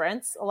physical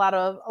difference, a lot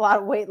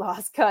of weight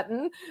loss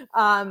cutting.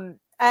 And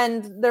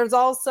there's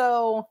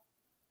also,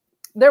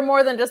 they're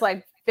more than just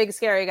like big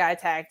scary guy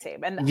tag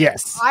team. And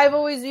I've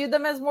always viewed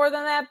them as more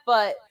than that,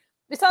 but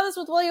we saw this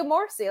with William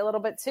Morrissey a little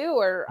bit too,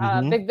 or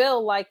Big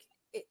Bill. Like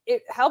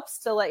it helps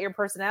to let your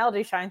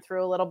personality shine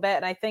through a little bit.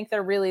 And I think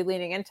they're really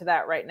leaning into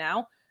that right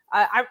now.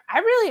 I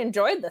really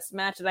enjoyed this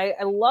match, and I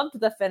loved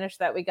the finish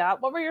that we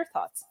got. What were your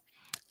thoughts?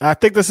 I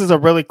think this is a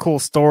really cool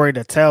story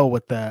to tell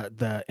with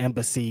the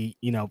embassy.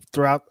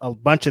 Throughout a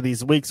bunch of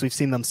these weeks, we've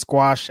seen them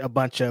squash a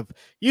bunch of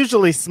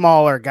usually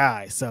smaller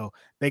guys. So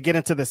they get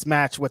into this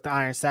match with the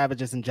Iron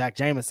Savages and Jack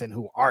Jameson,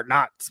 who are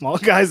not small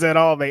guys at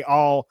all. They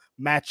all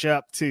match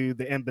up to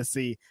the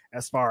embassy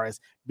as far as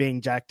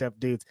being jacked up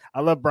dudes. I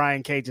love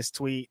Brian Cage's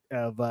tweet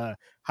of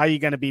how you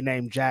going to be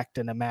named jacked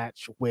in a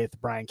match with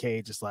Brian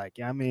Cage. It's like,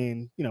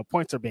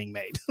 points are being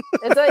made.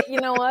 It's like, you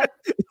know what?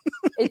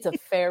 It's a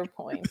fair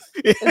point.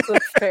 It's a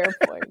fair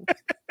point.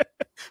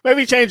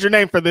 Maybe change your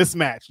name for this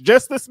match.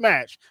 Just this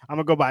match. I'm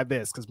going to go by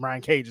this because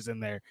Brian Cage is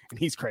in there and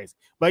he's crazy.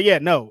 But yeah,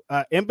 no,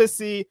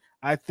 Embassy,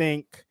 I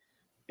think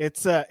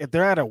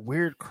they're at a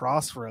weird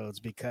crossroads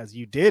because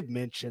you did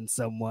mention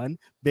someone,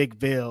 Big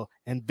Bill,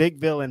 and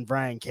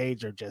Brian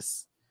Cage are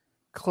just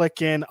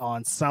clicking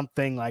on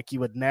something like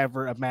you would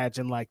never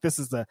imagine. Like, this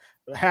is the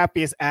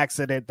happiest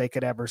accident they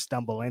could ever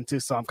stumble into.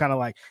 So I'm kind of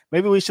like,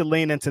 maybe we should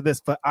lean into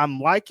this, but I'm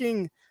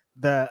liking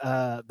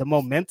the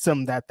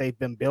momentum that they've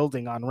been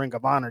building on Ring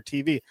of Honor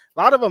TV.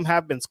 A lot of them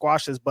have been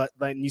squashes, but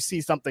then you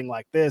see something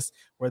like this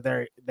where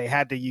they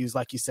had to use,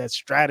 like you said,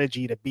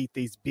 strategy to beat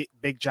these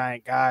big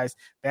giant guys.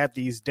 They have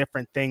these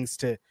different things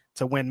to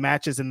win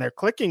matches, and they're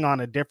clicking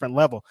on a different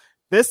level.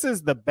 This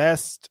is the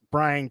best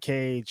Brian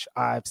Cage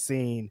I've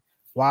seen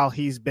while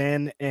he's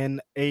been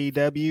in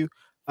AEW.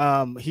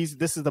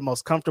 This is the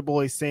most comfortable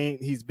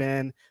he's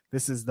been.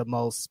 This is the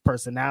most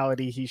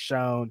personality he's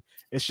shown.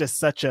 It's just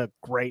such a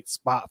great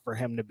spot for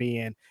him to be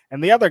in.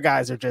 And the other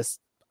guys are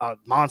just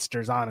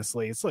monsters,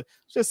 honestly. It's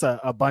just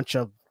a bunch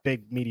of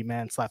big, meaty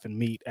men slapping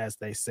meat, as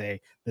they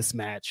say, this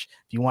match.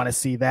 If you want to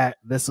see that,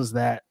 this was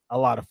that. A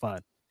lot of fun.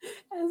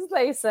 As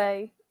they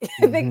say.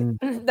 I think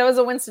that was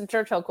a Winston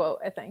Churchill quote,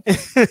 I think.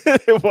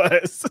 It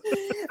was.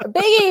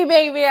 Biggie,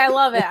 baby. I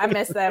love it. I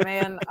miss that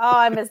man. Oh,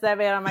 I miss that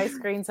man on my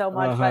screen so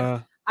much.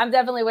 But I'm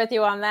definitely with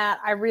you on that.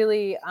 I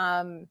really,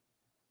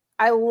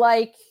 I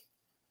like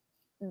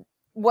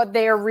what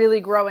they are really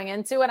growing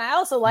into. And I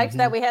also liked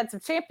that we had some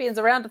champions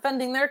around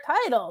defending their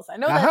titles. I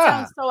know that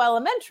sounds so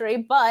elementary,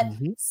 but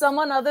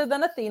someone other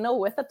than Athena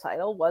with a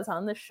title was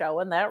on the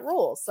show, and that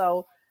rules.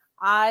 So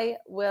I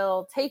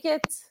will take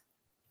it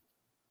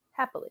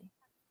happily.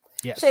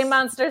 Yes. Shane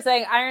Monster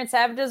saying Iron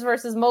Savages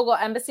versus Mogul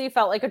Embassy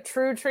felt like a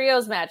true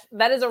trios match.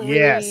 That is a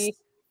really,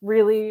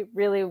 really,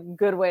 really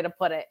good way to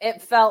put it.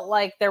 It felt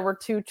like there were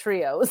two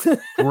trios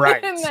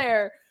right in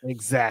there.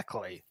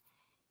 Exactly.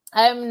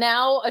 I'm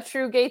now a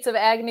true Gates of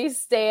Agony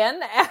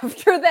stan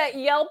after that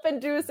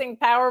Yelp-inducing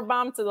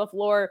powerbomb to the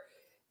floor.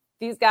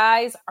 These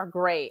guys are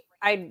great.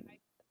 I've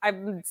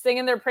been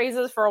singing their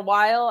praises for a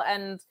while,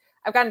 and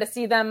I've gotten to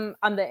see them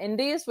on the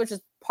indies, which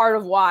is part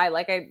of why.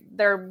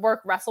 Their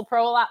work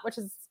WrestlePro a lot, which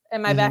is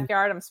in my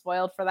backyard. I'm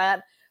spoiled for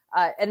that.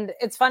 And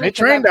it's funny. They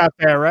trained out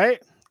there,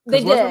 right?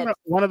 They did.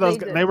 One of those.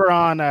 They were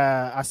on.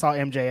 I saw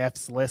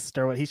MJF's list,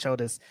 or what he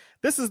showed us.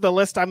 This is the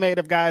list I made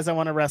of guys I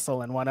want to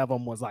wrestle, and one of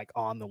them was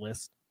on the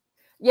list.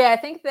 Yeah, I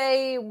think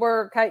they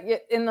were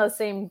in the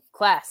same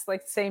class,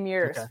 same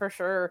years for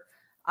sure.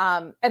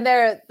 And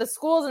they're the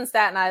schools in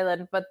Staten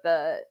Island, but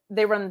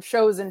they run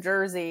shows in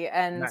Jersey,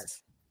 and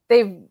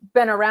they've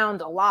been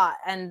around a lot.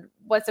 And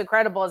what's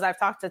incredible is I've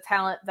talked to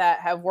talent that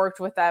have worked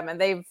with them, and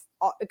they've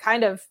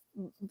kind of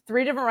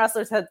 3 different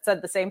wrestlers had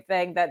said the same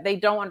thing, that they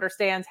don't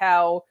understand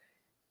how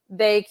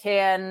they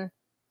can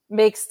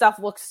make stuff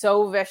look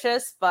so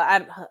vicious.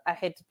 But I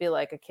hate to be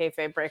like a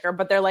kayfabe breaker,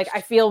 but they're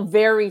I feel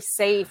very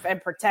safe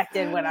and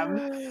protected when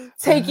I'm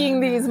taking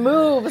these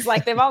moves.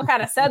 They've all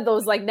kind of said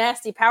those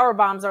nasty power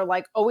bombs are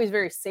always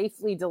very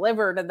safely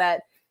delivered, and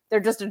that they're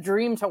just a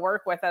dream to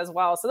work with as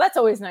well. So that's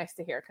always nice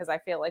to hear, because I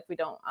feel like we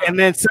don't. And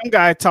then some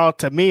guy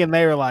talked to me, and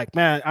they were like,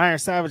 "Man, Iron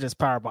Savage's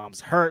power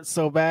bombs hurt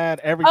so bad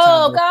every time."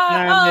 Oh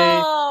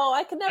God! Oh,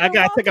 I could never. I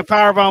got to take a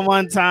power bomb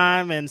one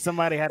time, and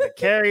somebody had to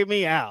carry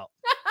me out.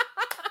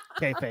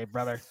 Kayfabe,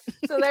 brother.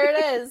 So there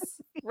it is.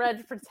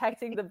 Reg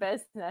protecting the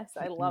business.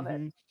 I love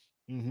it.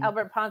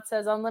 Albert Ponce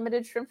says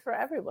unlimited shrimp for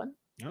everyone.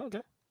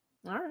 Okay.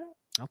 All right.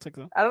 I'll take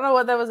that. I don't know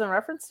what that was in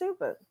reference to,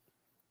 but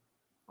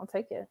I'll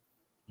take it.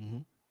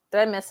 Did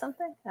I miss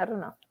something? I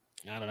don't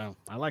know.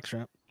 I like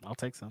shrimp. I'll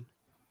take some.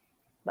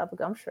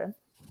 Bubblegum shrimp.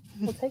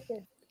 We'll take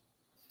it.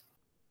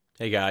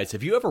 Hey guys,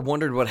 have you ever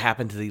wondered what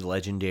happened to the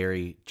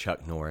legendary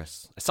Chuck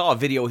Norris? I saw a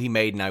video he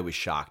made and I was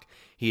shocked.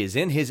 He is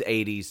in his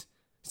 80s,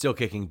 still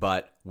kicking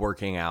butt,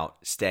 working out,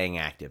 staying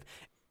active.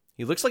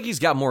 He looks like he's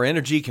got more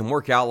energy, can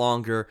work out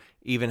longer,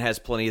 even has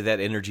plenty of that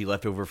energy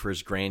left over for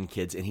his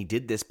grandkids, and he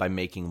did this by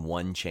making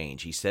one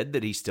change. He said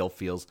that he still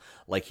feels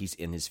like he's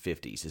in his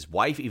 50s. His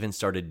wife even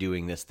started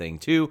doing this thing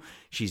too.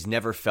 She's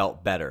never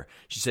felt better.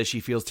 She says she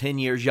feels 10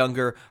 years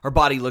younger, her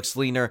body looks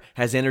leaner,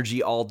 has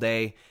energy all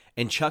day,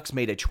 and Chuck's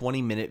made a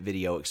 20-minute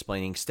video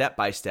explaining step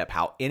by step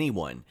how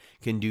anyone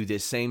can do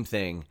this same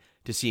thing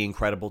to see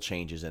incredible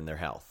changes in their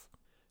health.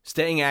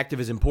 Staying active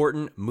is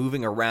important.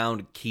 Moving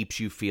around keeps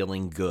you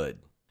feeling good.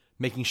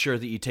 Making sure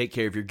that you take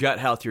care of your gut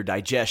health, your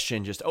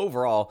digestion, just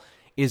overall,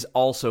 is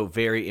also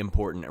very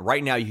important.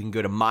 Right now, you can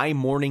go to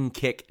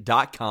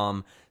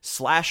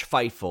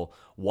mymorningkick.com/Fightful.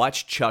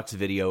 Watch Chuck's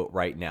video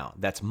right now.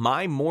 That's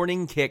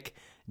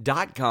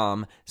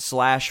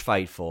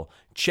mymorningkick.com/Fightful.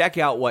 Check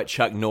out what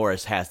Chuck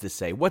Norris has to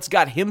say. What's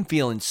got him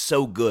feeling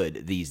so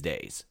good these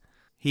days?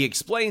 He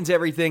explains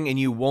everything, and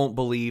you won't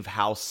believe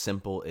how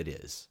simple it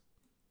is.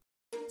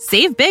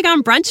 Save big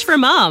on brunch for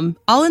mom,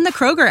 all in the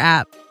Kroger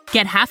app.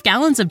 Get half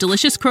gallons of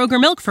delicious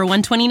Kroger milk for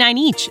 $1.29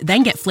 each.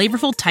 Then get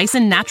flavorful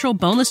Tyson natural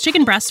boneless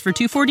chicken breasts for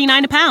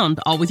 $2.49 a pound,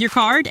 all with your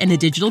card and a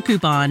digital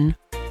coupon.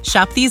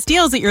 Shop these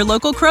deals at your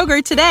local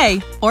Kroger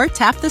today, or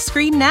tap the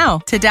screen now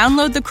to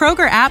download the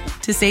Kroger app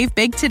to save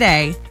big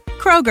today.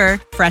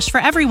 Kroger, fresh for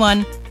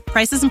everyone.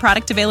 Prices and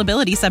product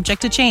availability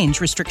subject to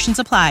change. Restrictions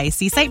apply.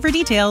 See site for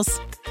details.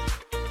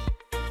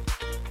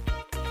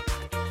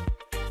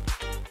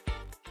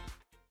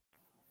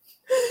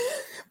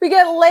 We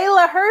get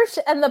Layla Hirsch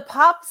and the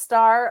pop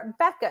star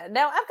Becca.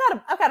 Now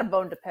I've got a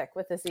bone to pick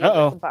with this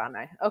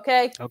Sabane.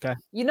 Okay.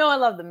 You know I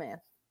love the man.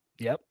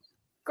 Yep.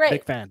 Great.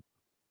 Big fan.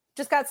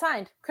 Just got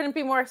signed. Couldn't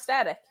be more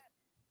ecstatic.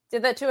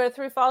 Did that 2 out of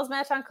 3 falls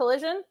match on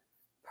Collision.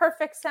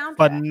 Perfect soundtrack.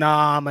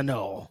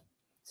 Phenomenal.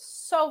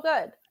 So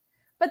good.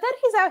 But then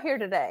he's out here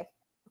today.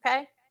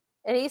 Okay.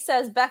 And he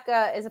says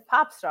Becca is a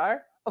pop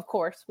star. Of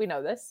course, we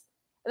know this.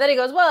 And then he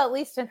goes, well, at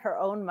least in her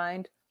own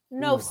mind.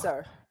 No,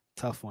 sir.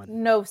 Tough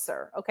one. No,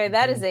 sir. Okay,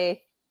 that is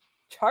a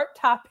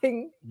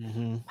chart-topping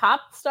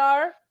pop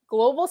star,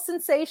 global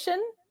sensation.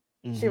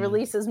 She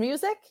releases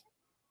music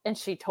and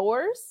she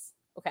tours.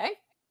 Okay.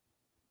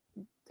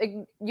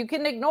 You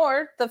can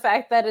ignore the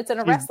fact that it's in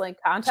a wrestling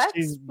context.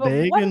 She's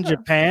big in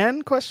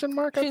Japan, question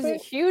mark? She's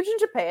huge in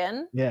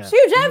Japan. Yeah. She's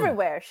huge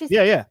everywhere. She's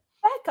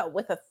Becca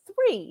with a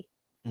 3.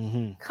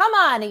 Come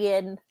on,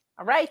 Ian.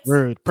 All right.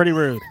 Rude. Pretty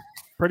rude.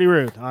 Pretty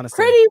rude,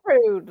 honestly. Pretty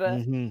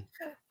rude.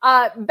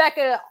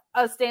 Becca,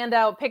 a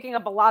standout, picking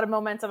up a lot of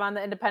momentum on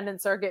the independent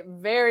circuit.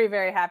 Very,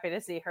 very happy to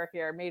see her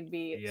here. Made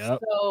me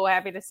so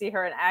happy to see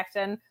her in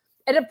action.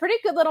 And a pretty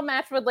good little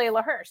match with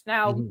Layla Hirsch.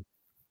 Now,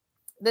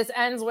 this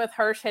ends with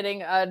Hirsch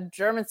hitting a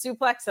German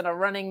suplex and a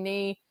running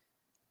knee.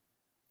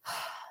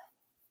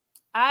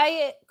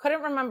 I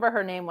couldn't remember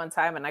her name one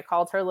time, and I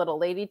called her Little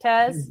Lady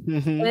Taz.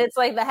 And it's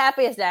like the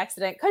happiest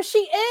accident, because she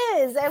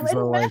is. And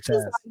in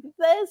matches like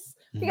this,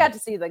 you got to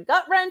see the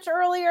gut wrench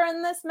earlier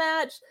in this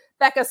match.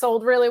 Becca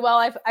sold really well,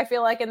 I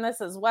feel like, in this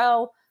as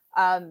well.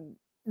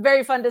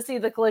 Very fun to see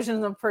the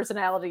collisions of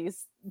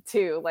personalities,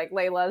 too. Like,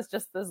 Layla's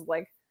just this,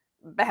 like,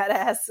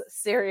 badass,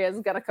 serious,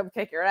 gonna come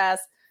kick your ass.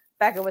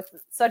 Becca with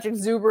such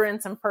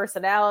exuberance and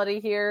personality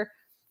here.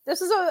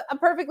 This is a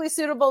perfectly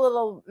suitable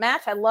little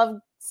match. I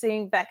love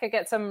seeing Becca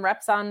get some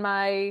reps on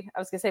my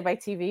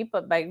TV,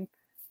 but my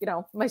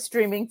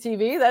streaming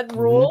TV. That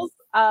rules.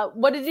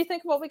 What did you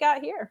think of what we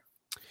got here?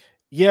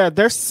 Yeah,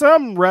 there's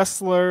some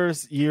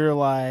wrestlers you're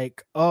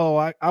like,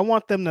 oh, I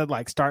want them to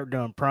like start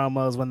doing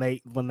promos when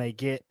they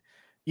get,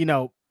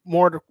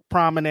 more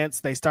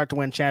prominence. They start to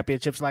win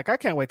championships. Like, I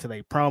can't wait till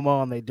they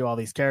promo and they do all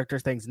these character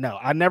things. No,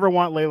 I never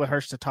want Layla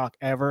Hirsch to talk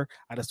ever.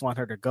 I just want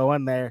her to go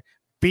in there,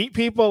 beat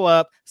people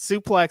up,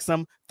 suplex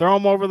them, throw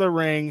them over the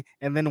ring,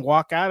 and then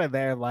walk out of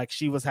there like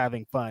she was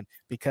having fun,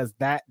 because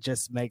that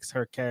just makes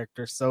her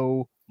character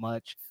so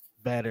much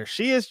better.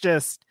 She is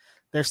just,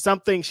 there's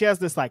something, she has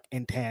this like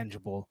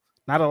intangible.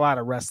 Not a lot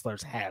of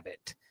wrestlers have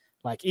it.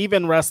 Like,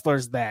 even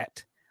wrestlers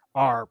that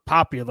are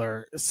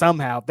popular,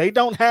 somehow they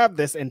don't have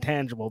this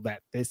intangible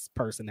that this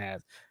person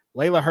has.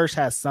 Layla Hirsch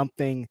has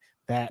something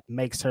that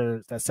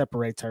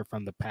separates her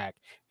from the pack.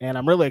 And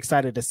I'm really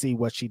excited to see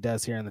what she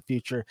does here in the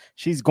future.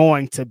 She's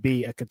going to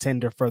be a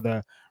contender for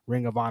the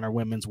Ring of Honor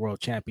Women's World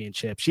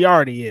Championship. She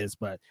already is,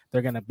 but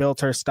they're going to build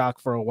her stock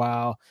for a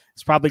while.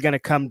 It's probably going to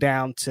come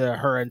down to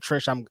her and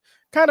Trish. I'm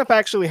kind of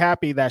actually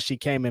happy that she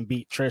came and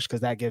beat Trish,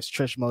 because that gives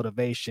Trish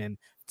motivation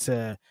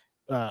to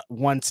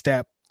one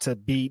step to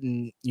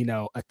beating,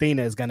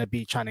 Athena is going to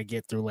be trying to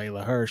get through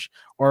Layla Hirsch,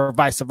 or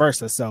vice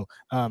versa. So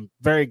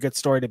very good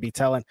story to be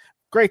telling.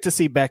 Great to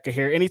see Becca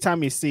here.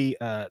 Anytime you see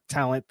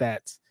talent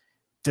that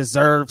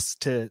deserves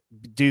to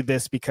do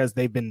this, because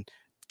they've been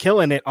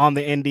killing it on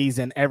the indies,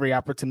 and every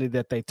opportunity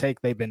that they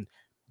take, they've been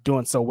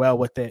doing so well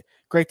with it.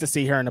 Great to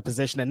see her in a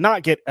position and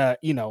not get,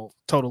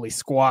 totally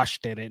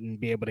squashed in it, and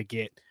be able to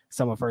get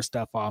some of her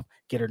stuff off,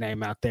 get her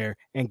name out there,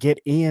 and get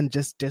Ian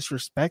just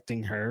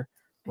disrespecting her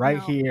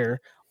right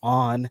here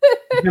on,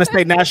 I'm going to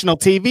say national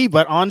TV,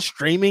 but on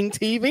streaming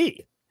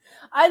TV.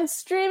 On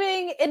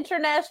streaming,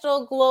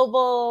 international,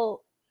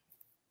 global,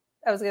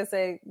 I was going to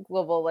say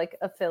global, like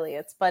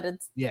affiliates, but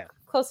it's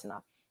close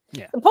enough.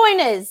 Yeah. The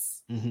point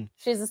is,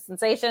 she's a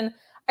sensation.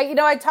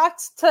 I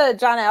talked to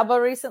John Alba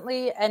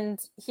recently, and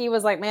he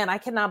was like, man, I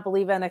cannot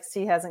believe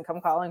NXT hasn't come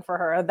calling for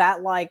her.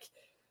 That, like,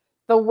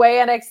 the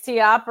way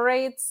NXT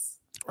operates.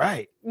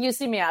 Right. You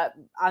see me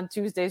on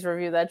Tuesday's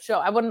review of that show.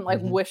 I wouldn't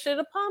wish it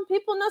upon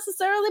people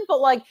necessarily, but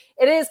like,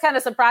 it is kind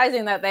of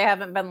surprising that they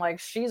haven't been like,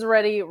 she's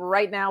ready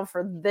right now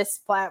for this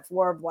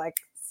platform. Like,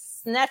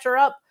 snatch her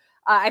up.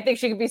 I think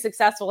she could be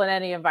successful in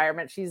any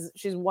environment.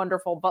 She's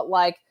wonderful, but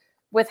like,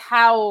 with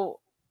how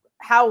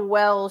how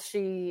well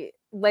she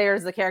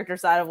layers the character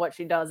side of what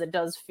she does, it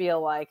does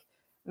feel like,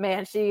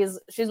 man, she's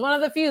one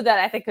of the few that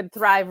I think could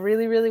thrive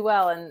really, really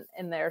well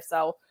in there.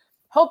 So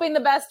hoping the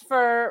best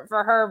for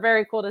her.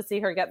 Very cool to see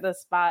her get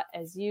this spot,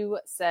 as you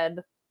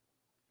said.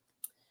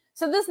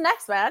 So this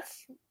next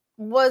match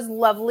was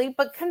lovely,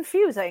 but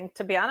confusing,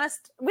 to be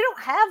honest. We don't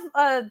have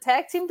a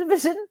tag team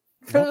division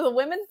for the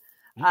women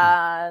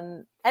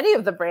on any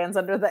of the brands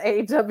under the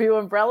AEW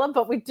umbrella,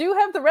 but we do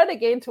have the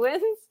Renegade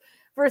Twins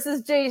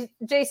versus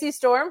JC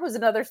Storm, who's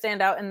another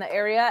standout in the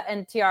area,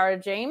 and Tiara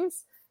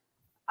James.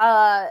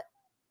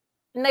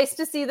 Nice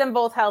to see them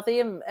both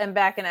healthy and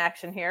back in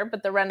action here,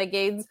 but the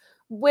Renegades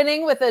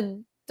winning with a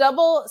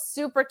double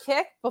super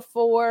kick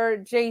before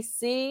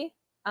JC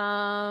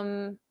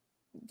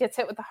gets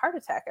hit with a heart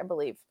attack, I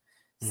believe.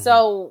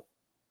 So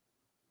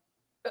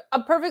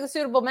a perfectly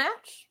suitable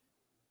match.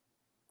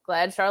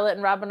 Glad Charlotte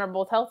and Robin are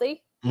both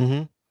healthy.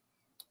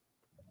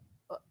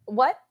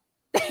 What?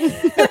 Good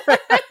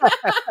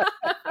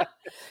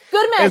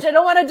match. I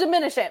don't want to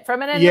diminish it.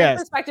 From an ending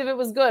perspective, it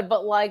was good,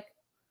 but like,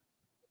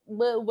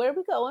 where are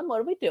we going?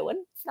 What are we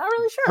doing? Not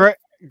really sure.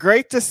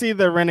 Great to see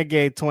the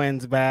Renegade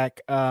Twins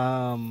back.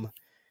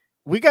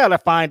 We got to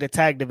find a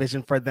tag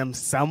division for them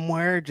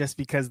somewhere just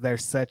because they're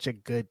such a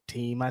good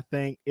team, I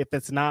think. If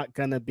it's not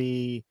going to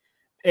be...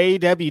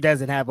 AEW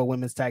doesn't have a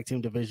women's tag team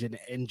division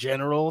in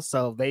general,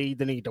 so they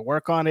either need to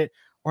work on it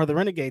or the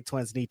Renegade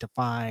Twins need to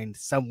find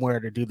somewhere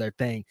to do their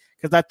thing,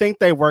 because I think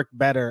they work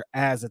better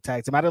as a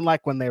tag team. I didn't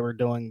like when they were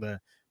doing the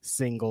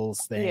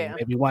singles thing. Yeah.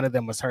 Maybe one of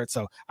them was hurt,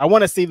 so I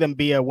want to see them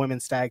be a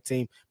women's tag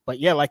team. But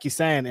yeah, like you're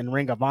saying, in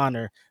Ring of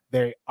Honor,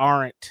 there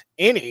aren't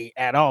any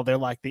at all. They're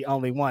like the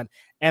only one.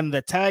 And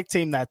the tag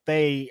team that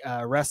they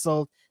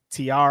wrestled,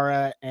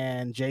 Tiara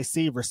and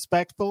JC,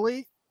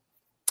 respectfully,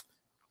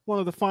 one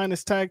of the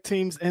finest tag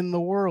teams in the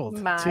world.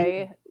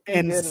 My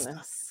goodness.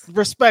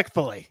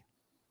 Respectfully.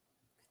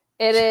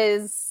 It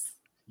is.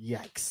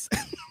 Yikes.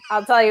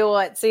 I'll tell you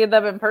what, seeing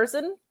them in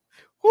person,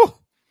 whew,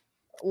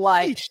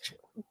 like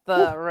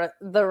the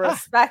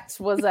respect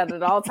was at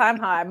an all-time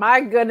high.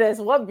 My goodness,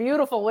 what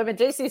beautiful women.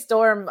 JC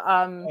Storm,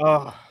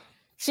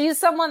 she's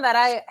someone that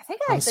I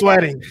think I'm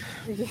sweating.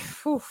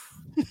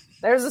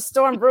 There's a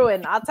storm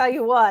brewing. I'll tell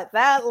you what,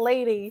 that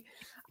lady,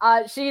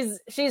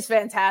 she's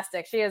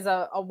fantastic. She is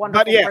a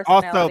wonderful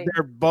personality. Also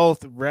they're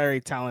both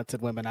very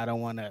talented women. I don't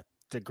want to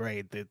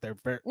degrade that. They're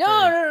very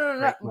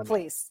no.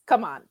 Please,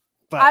 come on.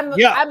 But,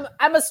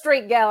 I'm a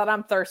straight gal and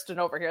I'm thirsting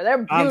over here. They're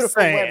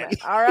beautiful women.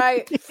 All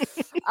right.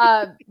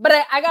 But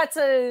I got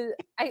to,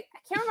 I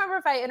can't remember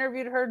if I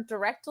interviewed her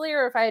directly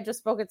or if I had just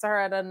spoken to her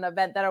at an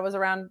event that I was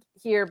around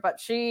here, but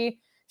she's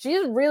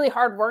a really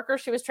hard worker.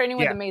 She was training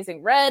with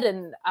Amazing Red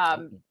and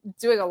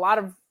doing a lot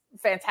of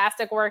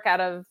fantastic work out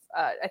of,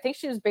 I think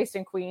she was based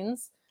in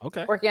Queens.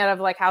 Okay. Working out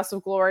of like House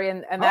of Glory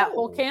and that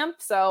whole camp.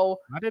 So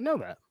I didn't know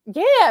that.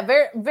 Yeah.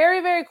 Very,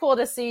 very, very cool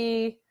to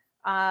see,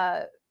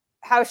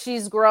 how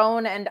she's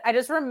grown. And I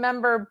just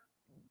remember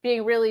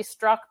being really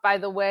struck by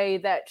the way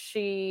that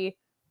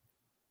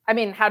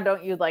how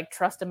don't you like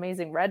trust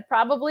Amazing Red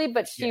probably,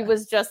 but she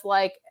was just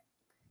like,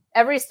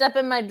 every step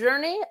in my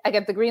journey, I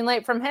get the green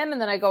light from him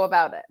and then I go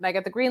about it. And I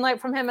get the green light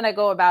from him and I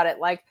go about it.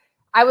 Like,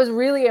 I was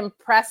really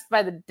impressed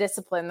by the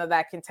discipline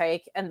that can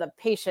take and the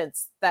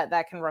patience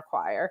that can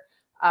require.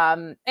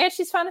 And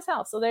she's fun as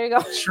hell. So there you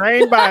go.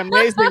 Trained by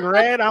Amazing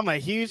Red. I'm a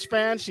huge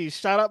fan. She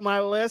shot up my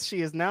list.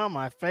 She is now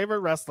my favorite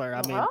wrestler.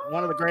 I mean,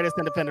 one of the greatest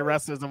independent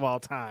wrestlers of all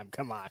time.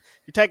 Come on.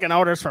 You're taking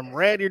orders from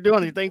Red. You're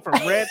doing your thing from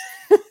Red.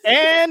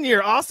 And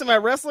you're awesome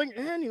at wrestling.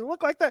 And you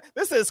look like that.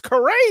 This is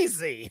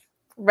crazy.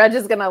 Reg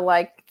is going to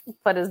like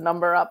put his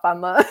number up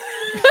on the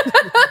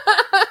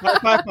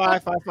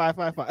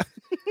 555.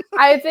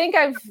 I think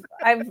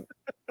I've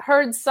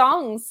heard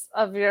songs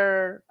of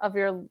your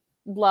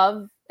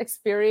love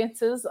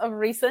experiences of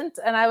recent,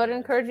 and I would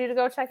encourage you to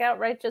go check out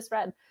Righteous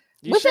Red.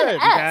 You with should, an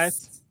S, you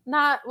guys.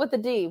 Not with a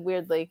D,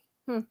 weirdly.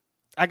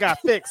 I got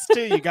fixed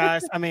too, you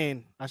guys. I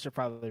mean, I should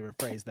probably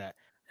rephrase that.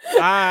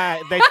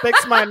 They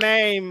fixed my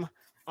name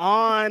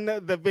on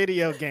the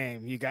video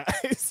game, you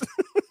guys.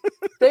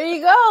 There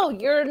you go.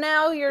 You're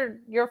now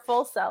your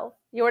full self.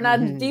 You are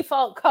not a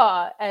default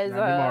Ka as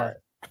not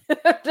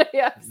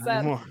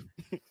anymore.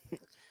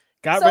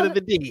 Got rid of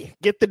the D.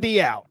 Get the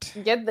D out.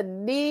 Get the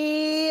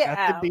D out.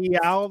 Got the D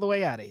all the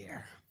way out of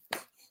here.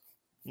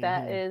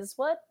 That is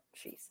what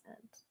she said.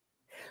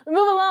 We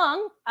move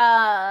along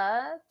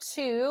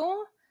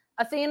to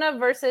Athena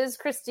versus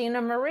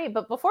Christina Marie.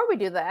 But before we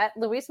do that,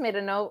 Luis made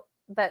a note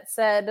that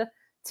said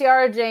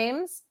Tiara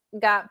James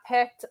got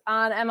picked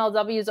on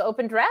MLW's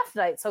open draft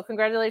night. So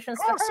congratulations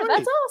to her. Sweet.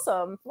 That's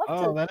awesome.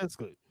 That is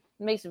good.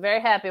 Makes me very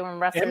happy when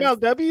wrestlers.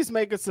 MLW's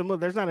making some.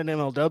 There's not an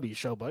MLW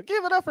show, but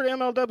give it up for the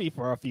MLW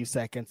for a few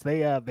seconds.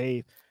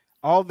 They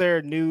all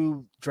their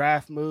new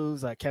draft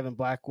moves, like Kevin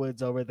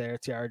Blackwood's over there,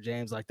 Tiara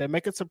James, like they're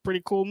making some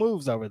pretty cool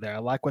moves over there. I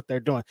like what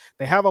they're doing.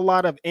 They have a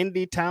lot of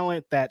indie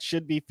talent that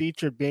should be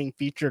being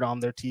featured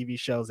on their TV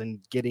shows and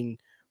getting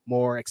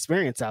more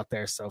experience out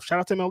there. So shout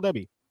out to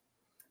MLW.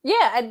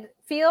 Yeah, it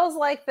feels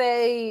like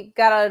they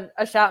got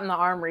a shot in the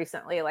arm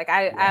recently. Like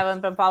I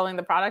haven't been following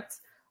the product.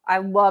 I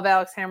love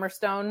Alex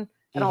Hammerstone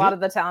and a lot of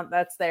the talent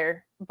that's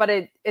there. But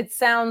it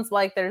sounds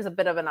like there's a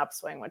bit of an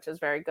upswing, which is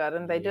very good.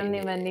 And they didn't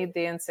even need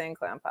the Insane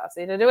Clown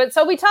Posse to do it.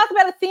 So we talk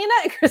about Athena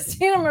and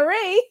Christina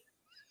Marie.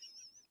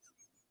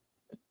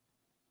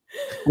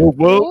 Whoop,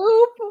 whoop.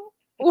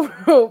 Whoop,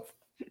 whoop.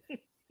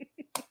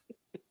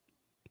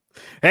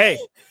 Hey,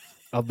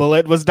 a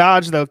bullet was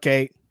dodged though,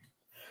 Kate.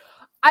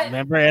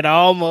 Remember, it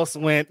almost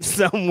went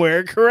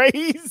somewhere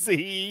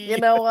crazy. You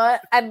know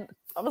what? I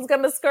was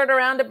gonna skirt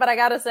around it, but I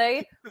gotta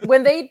say,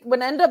 when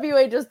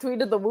NWA just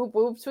tweeted the whoop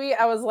whoop tweet,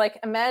 I was like,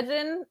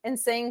 imagine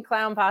Insane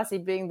Clown Posse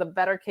being the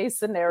better case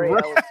scenario.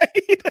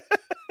 Right?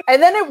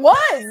 And then it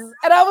was,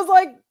 and I was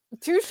like,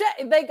 touche.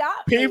 They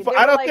got people.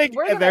 I don't think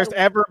there's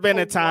ever been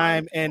a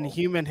time in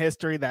human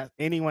history that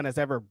anyone has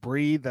ever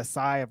breathed a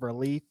sigh of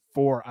relief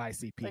for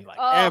ICP,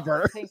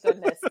 ever. Thank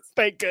goodness.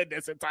 Thank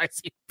goodness it's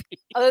ICP.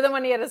 Other than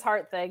when he had his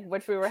heart thing,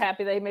 which we were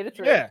happy they made it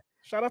through. Yeah,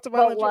 shout out to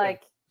Violent.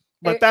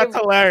 But that's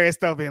hilarious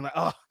though, being like,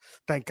 oh,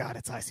 thank God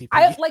it's ICP.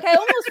 I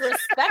almost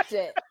respect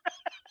it.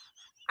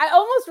 I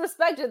almost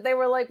respect it. They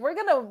were like, we're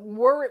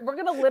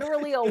gonna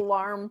literally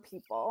alarm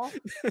people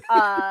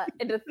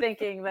into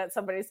thinking that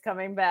somebody's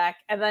coming back,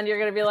 and then you're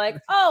gonna be like,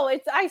 oh,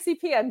 it's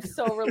ICP. I'm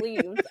so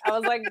relieved. I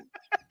was like,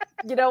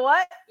 you know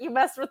what? You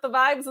messed with the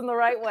vibes in the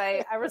right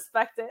way. I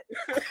respect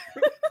it.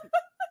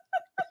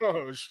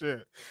 Oh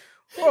shit.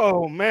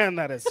 Oh man,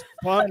 that is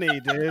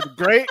funny, dude.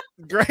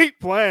 Great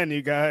plan,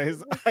 you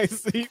guys.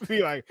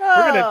 ICP, like,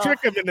 we're gonna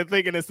trick them into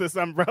thinking it's this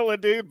umbrella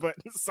dude, but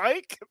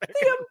psych. The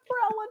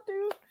umbrella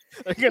dude.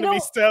 They're gonna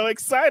be so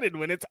excited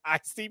when it's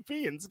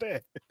ICP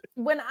instead.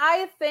 When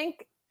I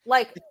think,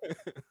 like,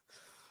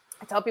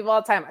 I tell people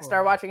all the time, I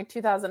started watching in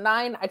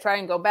 2009. I try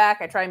and go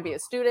back. I try and be a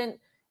student.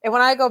 And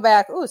when I go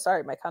back,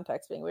 sorry, my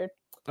contact's being weird.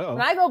 Uh-oh.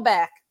 When I go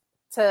back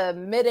to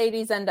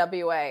mid-80s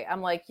NWA,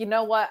 I'm like, you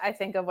know what? I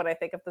think of when I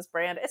think of this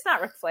brand. It's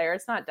not Ric Flair.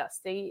 It's not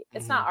Dusty.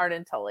 It's not Art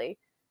and Tully.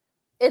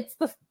 It's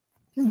the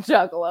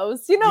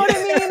Juggalos. You know what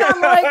I mean?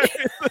 I'm like...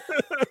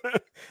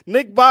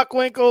 Nick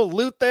Bockwinkel,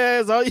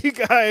 Luthez, all you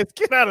guys,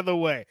 get out of the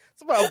way.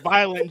 It's about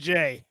Violent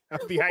J of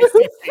the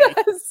ICP.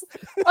 Yes,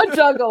 a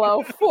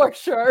Juggalo, for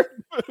sure.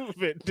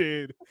 Move it,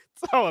 dude.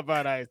 It's all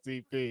about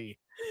ICP.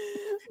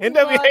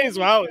 NWA as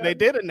well. They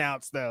did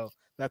announce, though,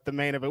 that the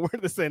main event, we're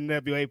the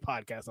NWA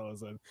podcast all of a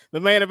sudden. The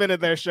main event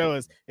of their show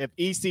is if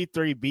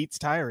EC3 beats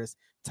Tyrus,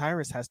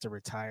 Tyrus has to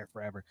retire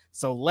forever.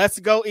 So let's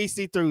go,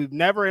 EC3. We've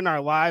never in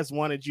our lives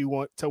wanted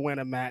you to win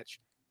a match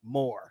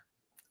more.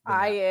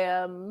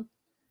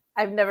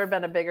 I've never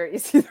been a bigger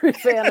EC3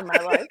 fan in my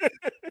life.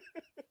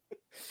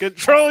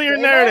 Control your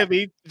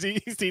narrative,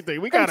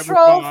 EC3. We got to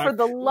control, for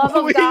the love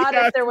of God.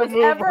 If there was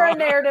ever a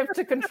narrative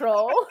to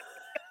control,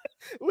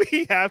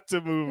 we have to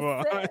move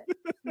on.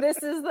 This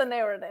is the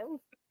narrative.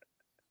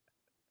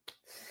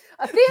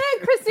 Athena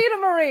and Christina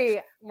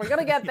Marie. We're going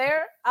to get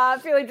there.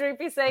 Feeling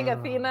Dreepy saying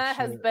Athena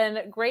has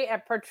been great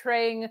at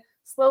portraying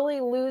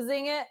slowly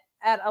losing it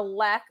at a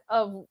lack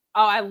of...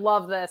 I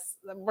love this.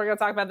 We're going to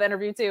talk about the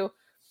interview too.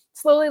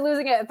 Slowly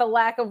losing it at the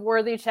lack of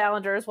worthy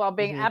challengers while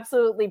being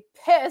absolutely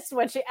pissed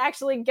when she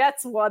actually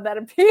gets one that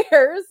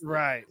appears.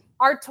 Right.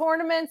 Are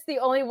tournaments the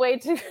only way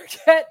to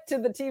get to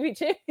the TV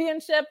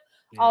championship?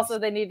 Yes. Also,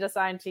 they need to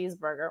sign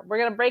Cheeseburger. We're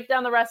going to break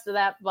down the rest of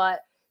that,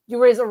 but you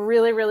raise a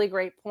really, really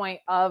great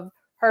point of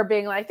her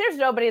being like, there's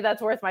nobody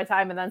that's worth my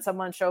time, and then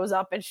someone shows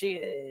up and she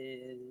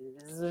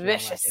is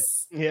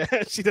vicious. Yeah,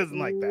 she doesn't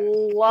like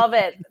that. Love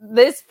it.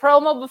 This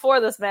promo before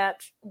this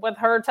match with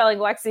her telling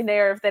Lexi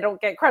Nair if they don't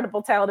get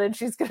credible talented,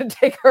 she's going to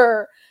take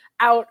her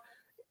out.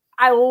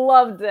 I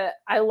loved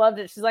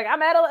it. She's like,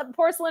 I'm at a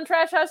porcelain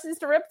trash house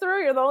used to rip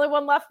through. You're the only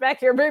one left back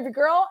here, baby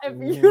girl. If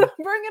you don't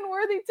bring in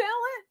worthy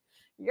talent,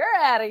 you're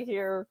out of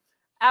here.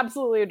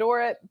 Absolutely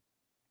adore it.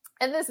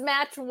 And this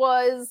match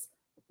was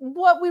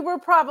what we were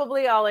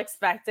probably all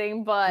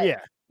expecting,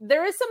 but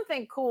there is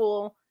something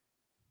cool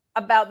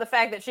about the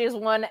fact that she has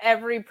won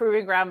every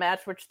proving ground match,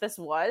 which this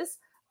was.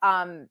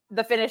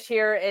 The finish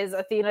here is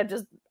Athena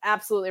just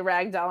absolutely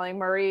ragdolling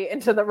Marie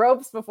into the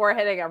ropes before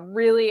hitting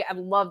I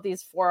love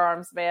these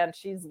forearms, man.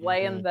 She's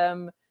laying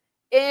them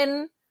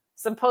in.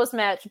 Some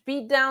post-match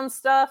beatdown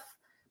stuff.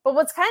 But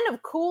what's kind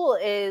of cool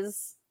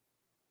is,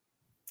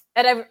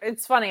 and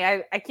it's funny,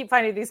 I keep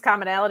finding these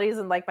commonalities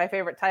in like my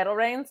favorite title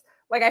reigns.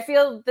 Like, I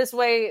feel this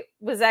way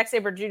with Zack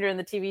Sabre Jr. in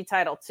the TV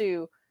title,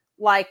 too.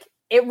 Like,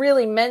 it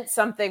really meant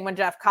something when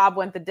Jeff Cobb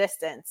went the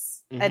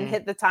distance and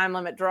hit the time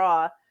limit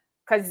draw,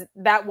 because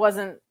that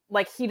wasn't,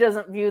 like, he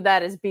doesn't view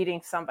that as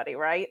beating somebody,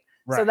 right?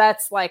 So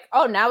that's like,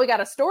 oh, now we got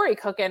a story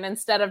cooking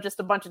instead of just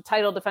a bunch of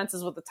title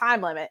defenses with the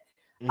time limit.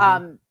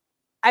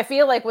 I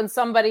feel like when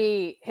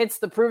somebody hits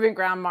the proving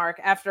ground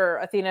mark after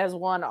Athena has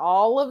won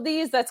all of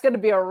these, that's going to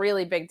be a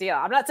really big deal.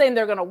 I'm not saying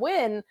they're going to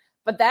win,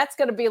 but that's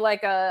going to be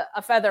like a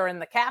feather in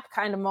the cap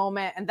kind of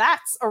moment. And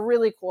that's a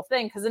really cool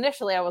thing. Because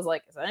initially I was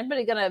like, is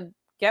anybody going to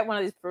get one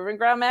of these proving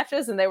ground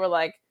matches? And they were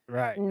like,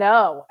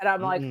 no. And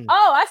I'm like,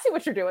 oh, I see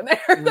what you're doing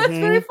there. That's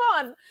very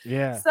fun.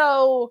 Yeah.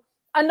 So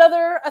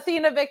Another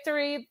Athena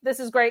victory. This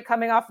is great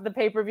coming off of the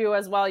pay-per-view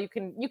as well. You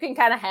can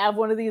kind of have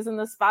one of these in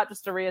this spot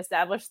just to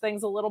reestablish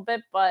things a little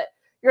bit. But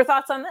your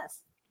thoughts on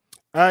this?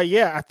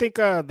 Yeah, I think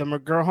the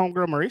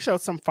homegirl Marie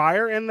showed some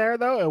fire in there,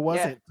 though. It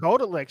wasn't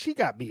totally like she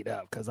got beat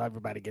up because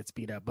everybody gets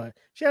beat up, but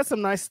she had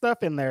some nice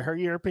stuff in there. Her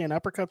European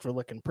uppercuts were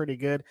looking pretty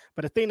good,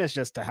 but Athena's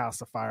just a house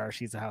of fire.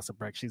 She's a house of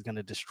bricks. She's going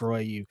to destroy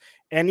you.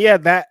 And yeah,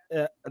 that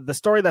the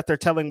story that they're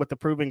telling with the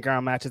proving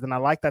ground matches, and I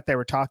like that they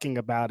were talking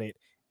about it.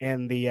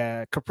 And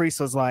the Caprice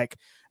was like,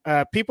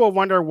 people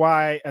wonder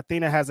why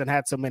Athena hasn't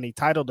had so many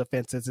title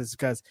defenses is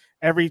because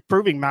every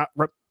proving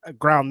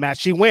ground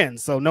match she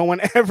wins, so no one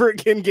ever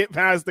can get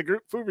past the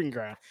proving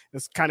ground.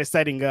 It's kind of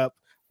setting up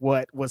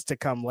what was to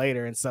come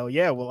later. And so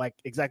yeah, well, like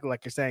exactly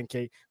like you're saying,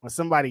 Kate, when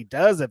somebody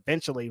does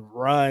eventually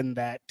run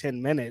that 10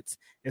 minutes,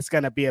 it's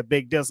going to be a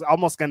big deal. It's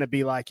almost going to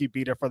be like you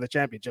beat her for the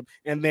championship,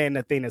 and then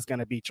Athena's going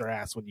to beat your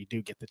ass when you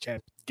do get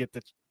the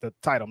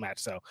title match.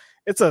 So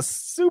it's a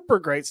super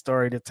great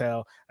story to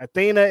tell.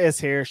 Athena is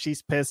here.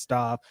 She's pissed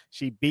off.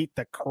 She beat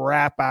the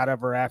crap out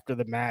of her after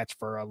the match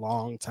for a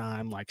long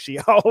time, like she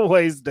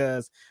always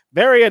does.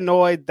 Very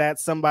annoyed that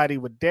somebody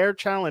would dare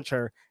challenge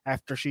her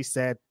after she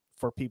said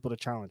for people to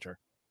challenge her.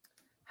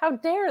 How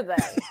dare they?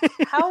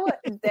 How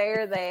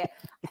dare they?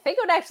 I think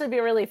it would actually be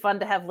really fun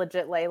to have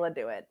legit Layla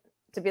do it,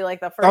 to be like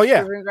the first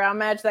proving ground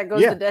match that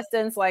goes the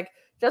distance, like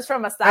just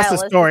from a stylistic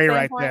That's a story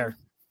standpoint. Right there.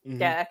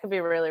 Mm-hmm. Yeah, that could be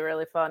really,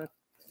 really fun.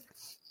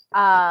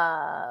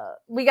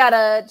 We got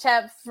a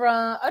chat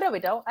from, oh no,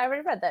 we don't. I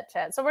already read that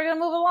chat. So we're going to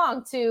move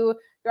along to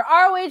your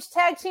ROH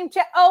tag team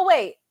chat. Oh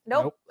wait,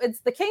 nope.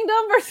 It's the Kingdom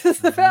versus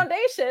the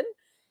Foundation.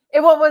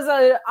 It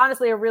was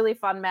honestly a really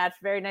fun match.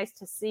 Very nice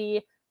to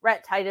see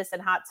Rhett Titus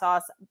and Hot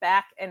Sauce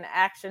back in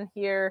action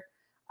here.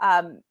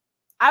 I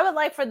would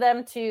like for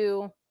them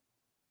to,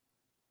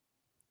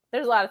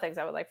 there's a lot of things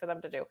I would like for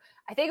them to do.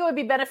 I think it would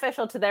be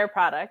beneficial to their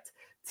product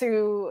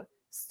to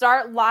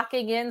start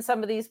locking in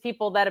some of these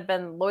people that have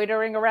been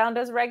loitering around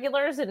as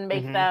regulars and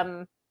make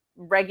them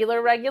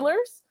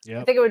regulars.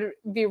 Yep. I think it would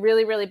be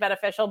really, really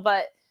beneficial,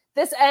 but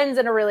this ends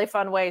in a really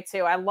fun way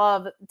too. I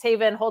love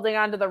Taven holding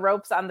onto the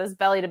ropes on this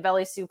belly to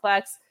belly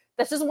suplex.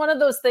 That's just one of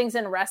those things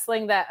in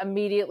wrestling that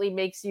immediately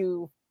makes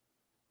you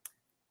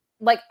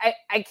like,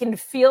 I can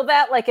feel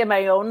that like in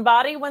my own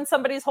body when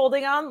somebody's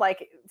holding on,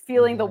 like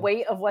feeling the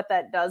weight of what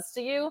that does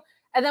to you.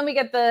 And then we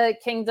get the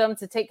Kingdom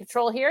to take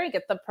control here. You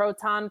get the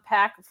Proton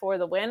Pack for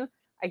the win.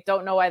 I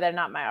don't know why they're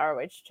not my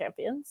ROH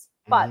champions,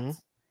 but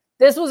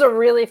this was a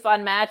really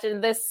fun match.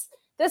 And this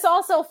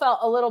also felt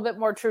a little bit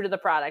more true to the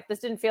product. This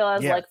didn't feel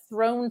as like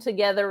thrown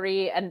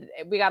together-y, and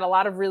we got a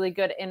lot of really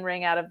good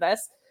in-ring out of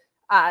this.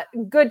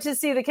 Good to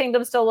see the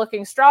Kingdom still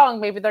looking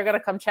strong. Maybe they're going to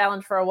come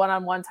challenge for a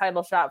one-on-one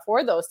title shot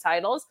for those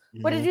titles.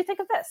 What did you think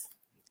of this?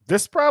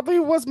 This probably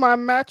was my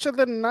match of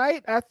the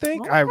night, I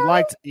think. Okay.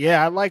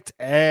 I liked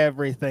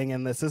everything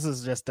in this. This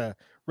is just a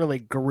really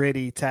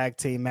gritty tag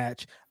team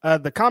match.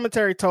 The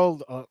commentary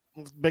told,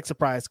 big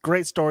surprise,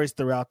 great stories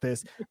throughout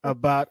this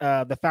about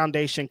the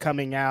Foundation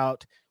coming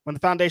out. When the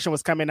Foundation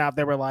was coming out,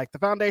 they were like, the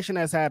Foundation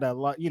has had a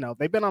lot,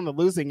 they've been on the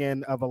losing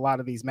end of a lot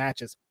of these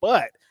matches,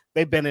 but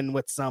they've been in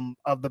with some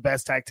of the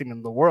best tag team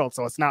in the world.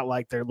 So it's not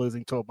like they're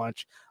losing to a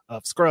bunch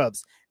of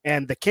scrubs.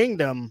 And the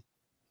Kingdom,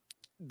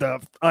 the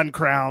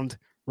uncrowned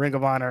Ring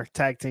of Honor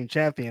tag team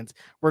champions,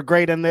 were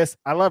great in this.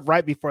 I love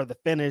right before the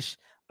finish,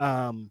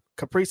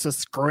 Caprice was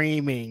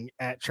screaming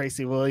at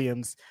Tracy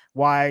Williams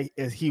why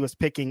he was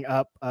picking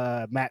up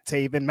Matt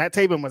Taven. Matt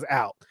Taven was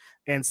out.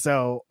 And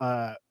so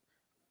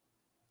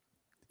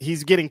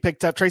he's getting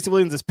picked up. Tracy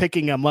Williams is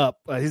picking him up,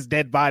 his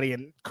dead body.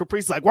 And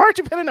Caprice is like, why aren't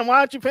you pinning him? Why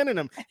aren't you pinning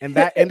him? And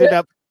that ended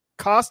up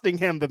costing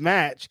him the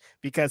match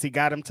because he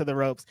got him to the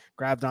ropes,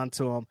 grabbed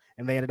onto him,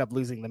 and they ended up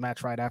losing the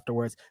match right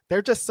afterwards.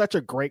 They're just such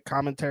a great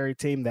commentary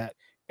team that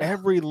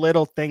every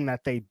little thing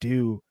that they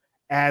do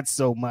adds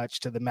so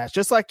much to the match.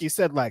 Just like you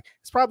said, like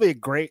it's probably a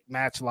great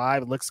match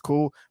live. It looks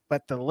cool,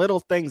 but the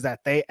little things that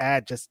they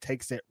add just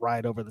takes it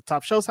right over the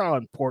top. Shows how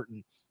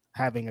important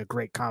having a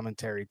great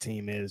commentary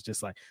team is.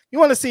 Just like you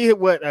want to see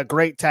what a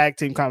great tag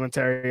team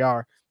commentary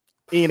are.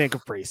 Ian and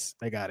Caprice,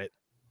 they got it.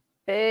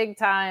 Big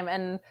time.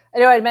 And I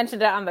know I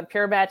mentioned it on the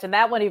Pure match, and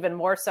that one even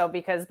more so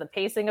because the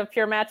pacing of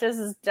Pure matches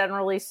is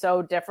generally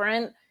so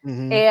different.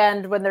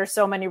 And when there's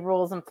so many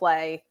rules in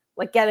play,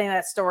 like getting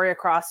that story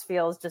across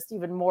feels just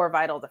even more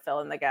vital to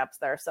fill in the gaps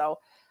there. So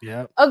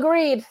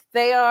agreed.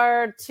 They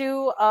are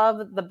two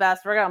of the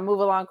best. We're going to move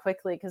along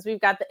quickly because we've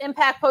got the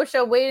Impact post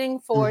show waiting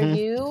for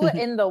you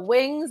in the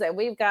wings, and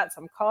we've got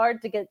some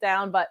card to get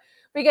down, but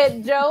we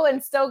get Joe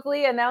and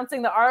Stokely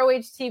announcing the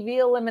ROH TV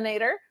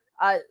Eliminator.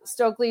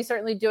 Stokely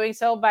certainly doing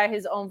so by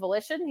his own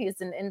volition.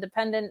 He's an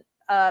independent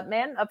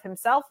man of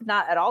himself,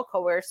 not at all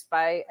coerced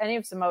by any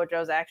of Samoa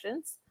Joe's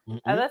actions.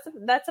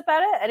 That's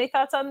about it. Any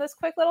thoughts on this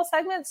quick little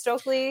segment?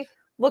 Stokely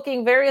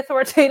looking very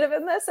authoritative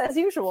in this as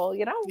usual,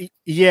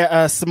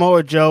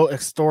 Samoa Joe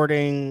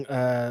extorting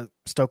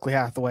Stokely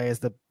Hathaway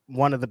is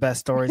one of the best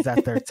stories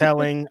that they're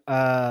telling.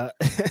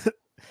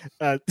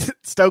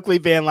 Stokely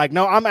being like,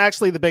 no, I'm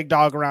actually the big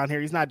dog around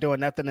here. He's not doing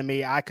nothing to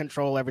me. I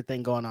control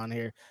everything going on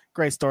here.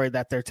 Great story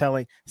that they're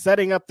telling,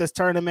 setting up this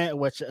tournament,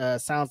 which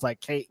sounds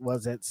like Kate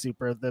wasn't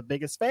super the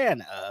biggest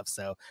fan of.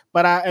 So,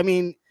 but I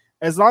mean,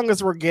 as long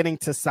as we're getting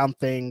to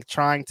something,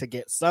 trying to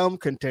get some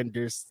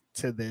contenders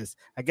to this,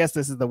 I guess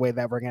this is the way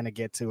that we're going to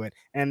get to it.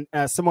 And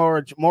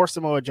more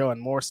Samoa Joe and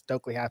more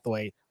Stokely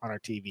Hathaway on our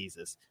TVs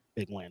is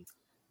big win.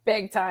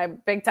 Big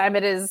time.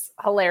 It is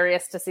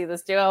hilarious to see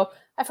this duo.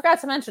 I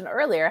forgot to mention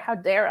earlier, how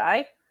dare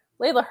I?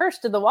 Layla Hirsch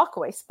did the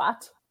walkaway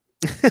spot.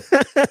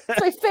 It's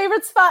my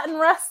favorite spot in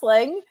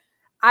wrestling.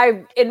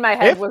 I, in my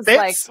head, was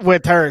like,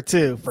 with her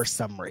too for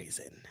some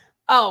reason.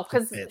 Oh,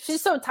 because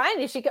she's so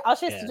tiny. All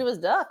she has to do is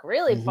duck,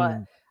 really. Mm-hmm. But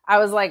I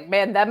was like,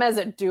 man, them as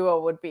a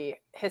duo would be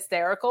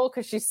hysterical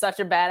because she's such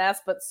a badass,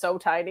 but so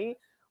tiny.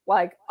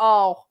 Like,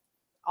 all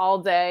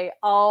day,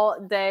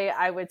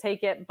 I would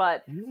take it.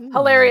 But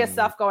hilarious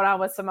stuff going on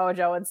with Samoa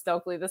Joe and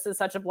Stokely. This is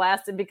such a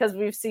blast. And because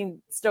we've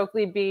seen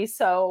Stokely be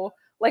so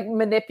like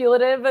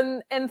manipulative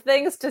and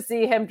things, to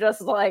see him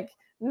just like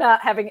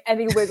not having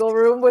any wiggle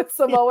room with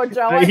Samoa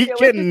Joe. He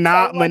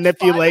cannot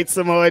manipulate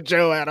Samoa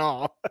Joe at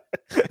all.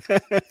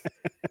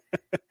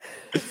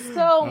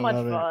 So much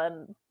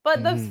fun.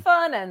 But the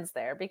fun ends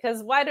there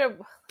because we have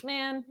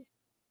an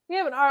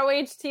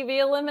ROH TV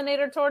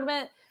Eliminator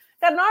Tournament.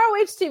 Got an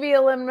ROH TV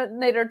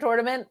Eliminator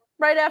Tournament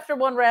right after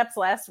One Wraps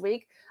last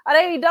week. On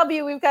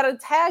AEW, we've got a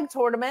tag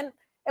tournament,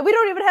 and we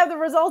don't even have the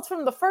results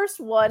from the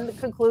first one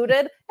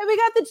concluded, and we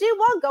got the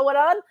G1 going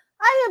on.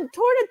 I am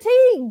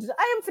fatigued.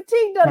 I am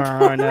fatigued on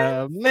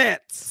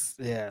tournaments.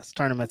 Yes,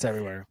 tournaments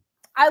everywhere.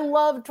 I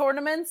love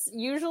tournaments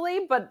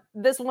usually, but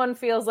this one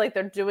feels like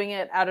they're doing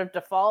it out of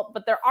default.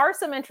 But there are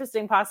some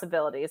interesting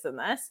possibilities in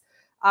this.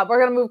 We're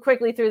going to move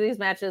quickly through these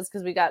matches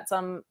because we got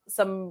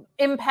some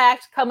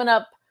Impact coming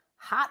up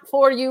hot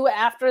for you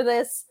after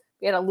this.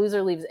 We had a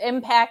loser leaves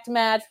Impact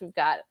match. We've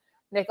got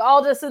Nick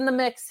Aldis in the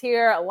mix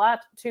here. A lot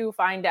to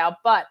find out.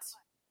 But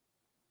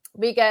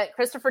we get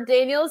Christopher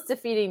Daniels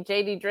defeating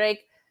JD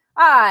Drake.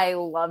 I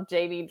love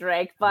JD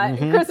Drake, but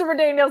Christopher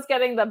Daniels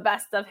getting the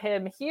best of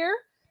him here.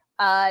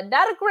 Not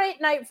a great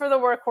night for the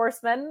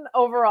Workhorsemen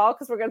overall,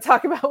 because we're going to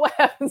talk about what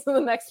happens in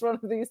the next one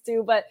of these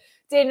two. But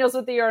Daniels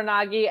with the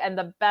Uranagi and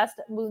the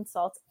best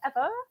moonsaults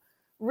ever.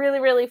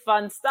 Really, really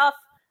fun stuff.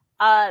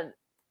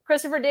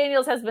 Christopher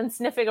Daniels has been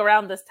sniffing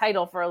around this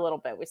title for a little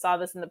bit. We saw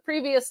this in the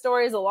previous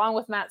stories along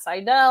with Matt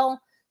Sydal.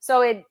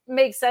 So it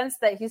makes sense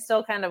that he's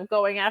still kind of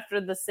going after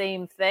the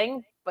same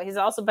thing. But he's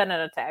also been in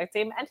a tag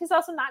team, and he's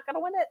also not going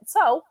to win it.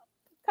 So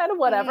kind of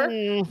whatever.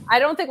 I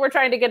don't think we're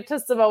trying to get to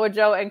Samoa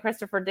Joe and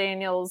Christopher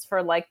Daniels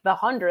for like the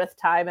 100th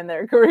time in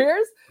their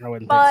careers. I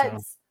wouldn't but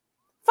think so.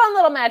 Fun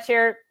little match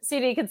here.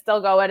 CD can still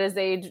go at his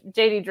age.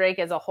 JD Drake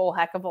is a whole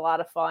heck of a lot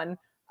of fun.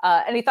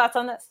 Any thoughts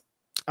on this?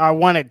 I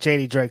wanted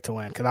JD Drake to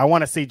win because I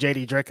want to see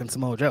JD Drake and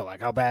Samoa Joe. Like,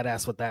 how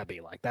badass would that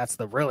be? Like, that's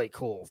the really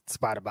cool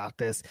spot about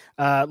this.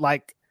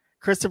 Like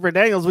Christopher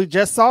Daniels, we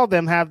just saw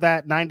them have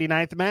that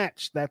 99th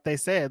match that they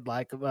said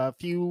like a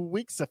few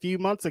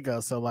months ago.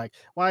 So like,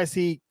 why is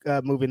he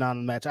moving on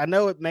the match? I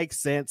know it makes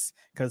sense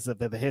because of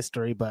the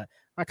history, but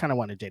I kind of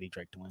wanted JD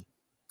Drake to win.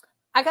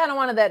 I kind of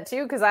wanted that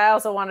too, because I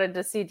also wanted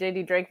to see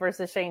JD Drake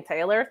versus Shane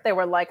Taylor. They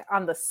were like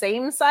on the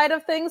same side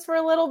of things for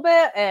a little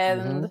bit,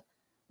 and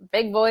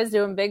big boys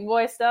doing big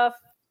boy stuff.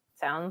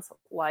 Sounds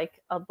like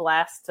a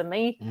blast to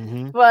me.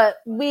 But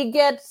we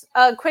get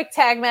a quick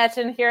tag match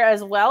in here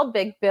as well.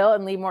 Big Bill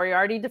and Lee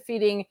Moriarty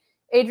defeating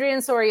Adrian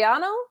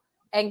Soriano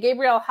and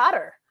Gabriel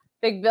Hodder.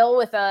 Big Bill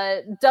with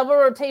a double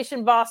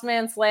rotation boss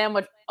man slam,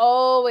 which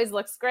always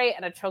looks great,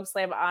 and a choke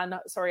slam on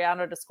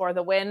Soriano to score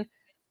the win.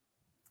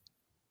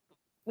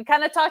 We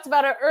kind of talked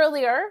about it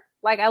earlier.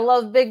 Like, I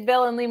love Big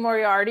Bill and Lee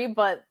Moriarty,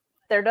 but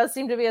there does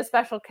seem to be a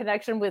special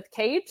connection with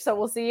Cage, so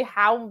we'll see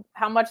how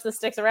much this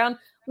sticks around.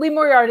 Lee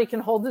Moriarty can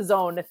hold his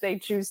own if they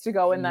choose to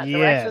go in that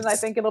direction. I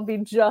think it'll be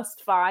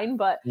just fine.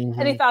 But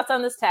any thoughts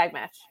on this tag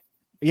match?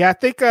 Yeah, I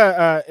think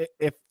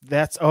if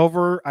that's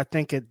over, I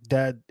think it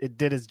did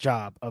its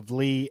job of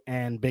Lee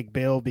and Big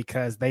Bill,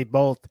 because they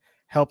both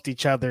helped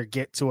each other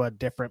get to a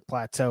different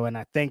plateau. And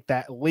I think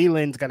that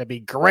Leland's going to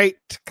be great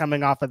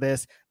coming off of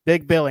this.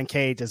 Big Bill and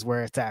Cage is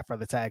where it's at for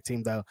the tag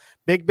team, though.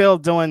 Big Bill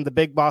doing the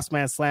big boss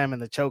man slam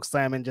and the choke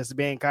slam and just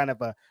being kind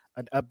of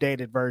an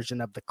updated version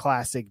of the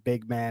classic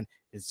big man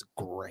is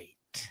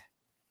great.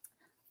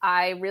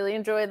 I really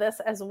enjoy this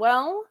as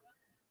well.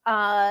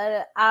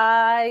 I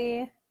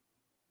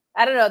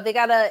don't know.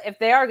 If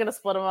they are gonna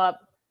split him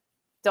up,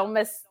 don't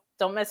mess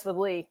with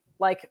Lee.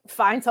 Like,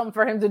 find something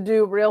for him to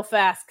do real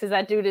fast, because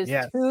that dude is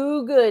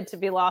too good to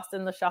be lost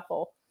in the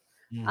shuffle.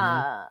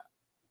 And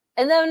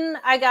then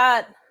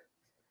I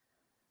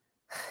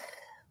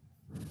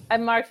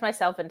marked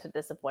myself into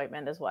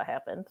disappointment is what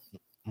happened.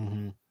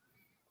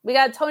 We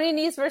got Tony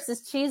Nese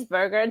versus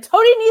Cheeseburger, and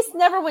Tony Nese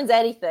never wins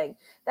anything.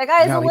 That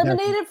guy is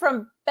eliminated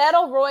from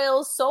battle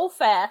royals so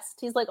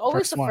fast. He's like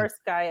always the first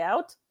guy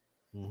out.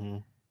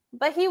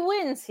 But he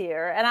wins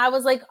here. And I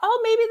was like,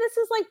 oh, maybe this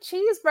is like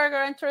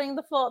Cheeseburger entering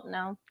the fold.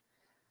 No.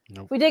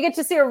 Nope. We did get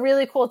to see a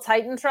really cool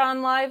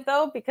Titantron live,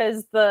 though,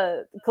 because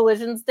the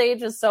collision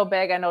stage is so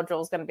big. I know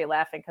Joel's going to be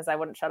laughing because I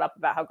wouldn't shut up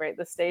about how great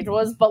this stage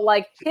was. But,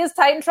 like, his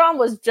Titantron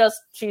was just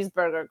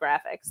cheeseburger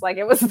graphics. Like,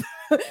 it was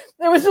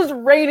just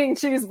raining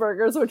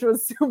cheeseburgers, which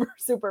was super,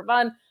 super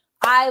fun.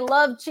 I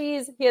love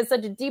Cheese. He has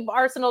such a deep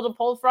arsenal to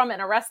pull from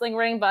in a wrestling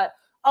ring. But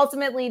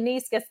ultimately,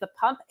 Nice gets the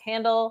pump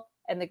handle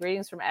and the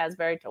greetings from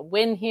Asbury to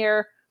win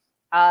here.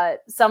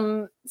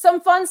 Some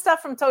fun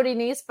stuff from Tony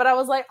Nese, but I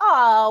was like,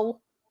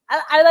 oh,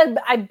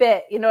 I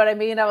bit, you know what I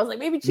mean? I was like,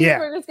 maybe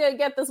Cheeseburger's going to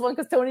get this one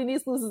because Tony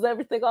Nese loses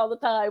everything all the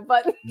time,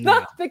 but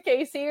not the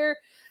case here.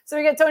 So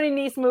we get Tony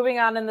Nese moving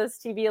on in this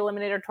TV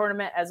Eliminator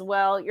tournament as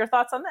well. Your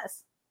thoughts on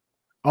this?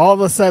 All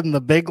of a sudden,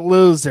 the big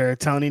loser,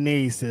 Tony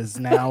Nese, is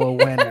now a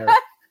winner.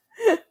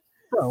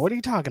 Bro, what are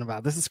you talking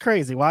about? This is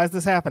crazy. Why is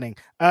this happening?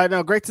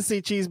 No, great to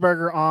see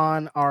Cheeseburger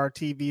on our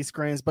TV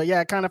screens. But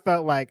yeah, it kind of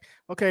felt like,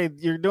 okay,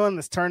 you're doing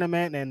this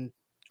tournament and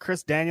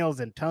Chris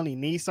Daniels and Tony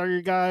Nese are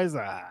your guys.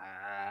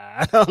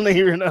 I don't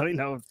even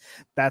know if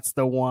that's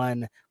the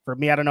one for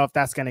me. I don't know if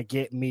that's going to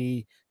get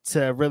me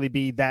to really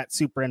be that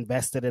super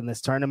invested in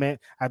this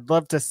tournament. I'd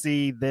love to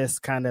see this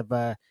kind of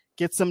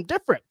get some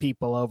different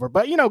people over.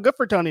 But, you know, good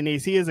for Tony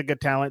Nese. He is a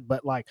good talent.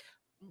 But, like,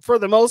 for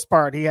the most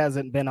part, he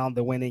hasn't been on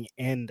the winning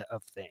end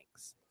of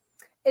things.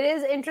 It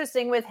is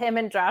interesting with him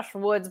and Josh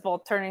Woods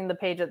both turning the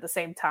page at the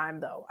same time,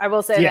 though. I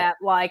will say that,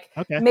 like,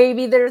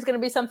 maybe there's going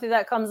to be something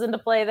that comes into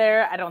play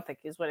there. I don't think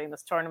he's winning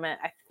this tournament.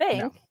 I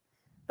think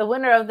the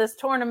winner of this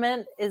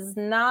tournament is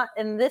not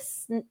in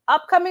this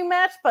upcoming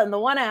match, but in the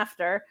one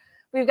after.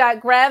 We've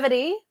got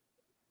Gravity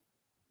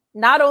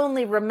not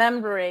only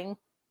remembering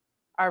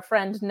our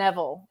friend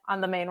Neville on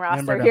the main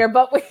roster here,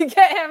 but we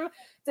get him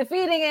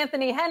defeating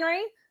Anthony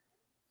Henry.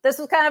 This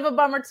was kind of a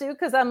bummer too,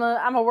 because I'm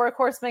a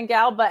workhorseman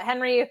gal, but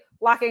Henry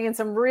locking in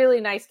some really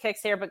nice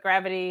kicks here, but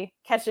Gravity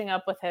catching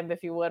up with him,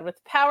 if you would,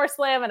 with power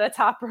slam and a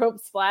top rope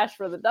splash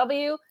for the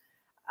W.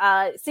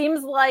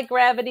 Seems like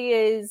Gravity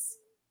is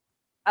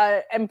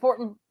an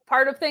important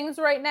part of things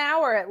right now,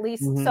 or at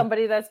least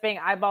somebody that's being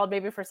eyeballed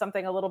maybe for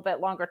something a little bit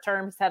longer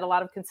term. He's had a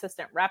lot of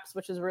consistent reps,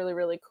 which is really,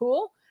 really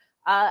cool.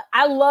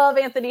 I love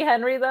Anthony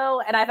Henry,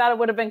 though, and I thought it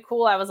would have been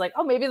cool. I was like,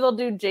 oh, maybe they'll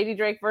do JD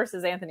Drake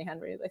versus Anthony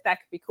Henry. Like, that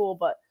could be cool,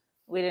 but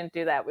we didn't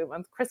do that. We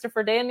went with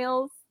Christopher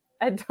Daniels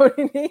and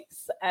Tony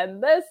Nese,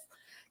 and this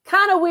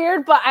kind of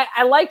weird, but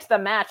I liked the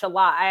match a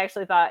lot. I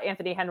actually thought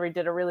Anthony Henry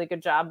did a really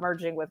good job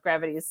merging with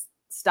Gravity's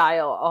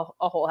style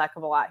a whole heck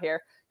of a lot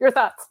here. Your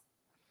thoughts?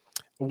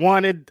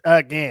 Wanted,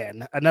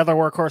 again, another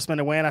workhorseman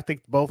to win. I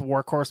think both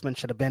workhorsemen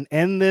should have been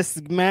in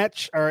this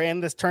match or in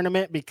this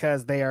tournament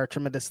because they are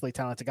tremendously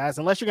talented guys.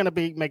 Unless you're going to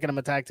be making them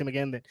a tag team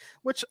again,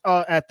 which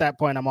at that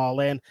point I'm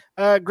all in.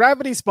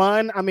 Gravity's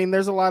fun. I mean,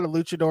 there's a lot of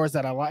luchadors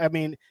that I like. I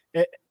mean,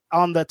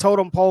 on the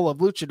totem pole of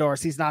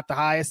luchadors, he's not the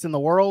highest in the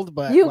world,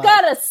 but you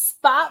got a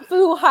spot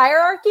foo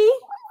hierarchy.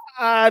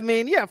 I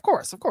mean, yeah, of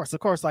course,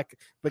 like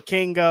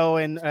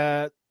Vikingo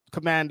and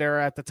Commander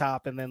at the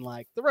top, and then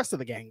like the rest of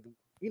the gang.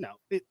 You know,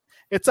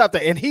 it's up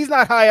there, and he's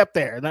not high up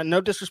there.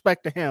 No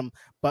disrespect to him,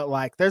 but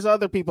like there's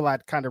other people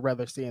I'd kind of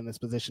rather see in this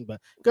position.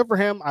 But good for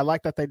him. I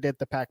like that they did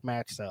the pack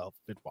match, so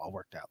it all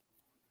worked out.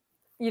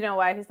 You know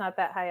why he's not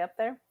that high up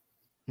there?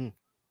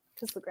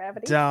 Because the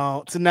Gravity.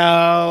 Don't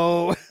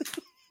know.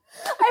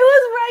 I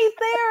was right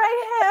there.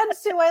 I had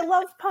to. I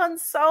love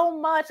puns so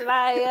much, and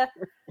I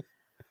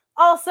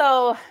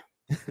also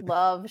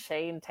love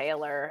Shane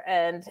Taylor,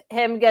 and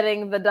him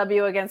getting the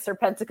W against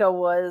Serpentico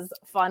was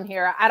fun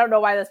here. I don't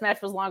know why this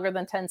match was longer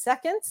than 10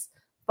 seconds,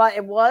 but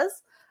it was.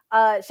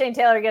 Shane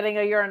Taylor getting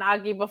a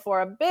Uranagi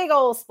before a big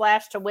old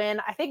splash to win.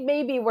 I think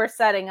maybe we're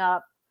setting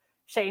up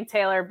Shane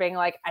Taylor being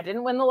like, I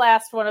didn't win the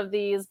last one of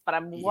these, but I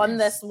won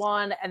this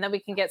one, and then we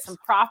can get some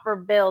proper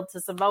build to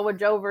Samoa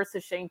Joe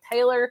versus Shane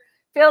Taylor.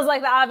 Feels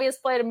like the obvious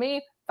play to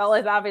me. Felt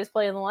like the obvious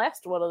play in the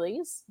last one of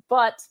these,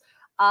 but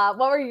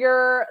what were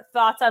your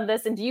thoughts on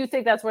this? And do you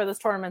think that's where this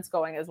tournament's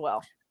going as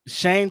well?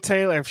 Shane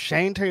Taylor, if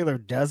Shane Taylor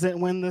doesn't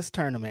win this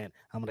tournament,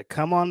 I'm going to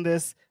come on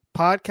this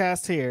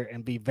podcast here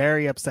and be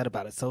very upset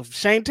about it. So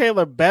Shane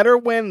Taylor better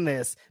win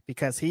this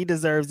because he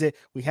deserves it.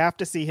 We have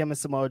to see him and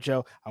Samoa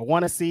Joe. I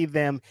want to see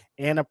them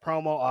in a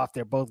promo off.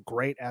 They're both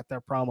great at their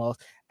promos.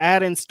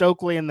 Add in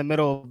Stokely in the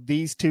middle of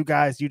these two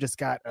guys. You just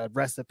got a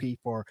recipe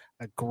for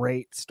a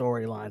great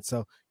storyline.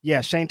 So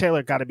yeah, Shane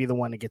Taylor got to be the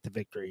one to get the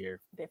victory here.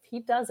 If he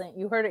doesn't,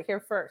 you heard it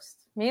here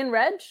first. Me and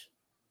Reg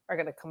are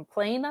going to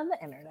complain on the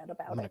internet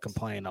about it. I'm going to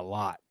complain a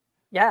lot.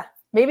 Yeah,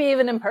 maybe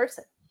even in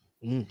person.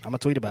 I'm going to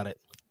tweet about it.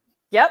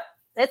 Yep,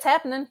 it's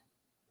happening.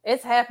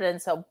 It's happening.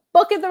 So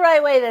book it the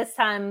right way this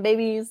time,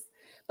 babies.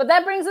 But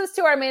that brings us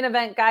to our main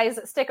event, guys.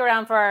 Stick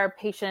around for our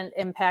patient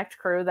Impact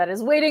crew that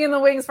is waiting in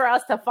the wings for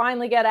us to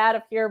finally get out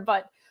of here.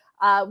 But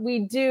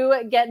we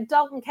do get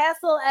Dalton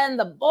Castle and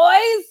the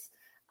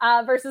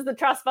boys versus the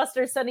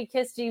Trustbusters, Sonny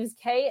Kiss, Jeeves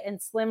K,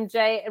 and Slim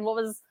J. And what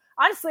was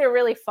honestly a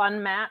really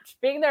fun match.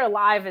 Being there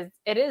live,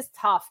 it is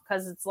tough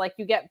because it's like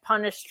you get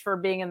punished for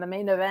being in the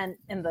main event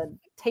in the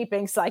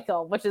taping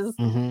cycle, which is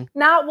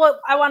not what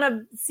I want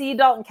to see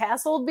Dalton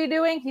Castle be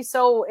doing. He's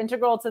so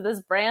integral to this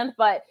brand,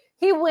 but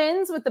he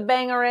wins with the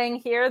bang-a-rang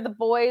here. The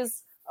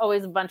boys,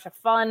 always a bunch of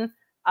fun.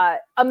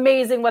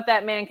 Amazing what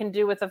that man can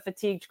do with a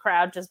fatigued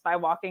crowd just by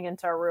walking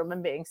into a room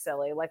and being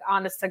silly. Like,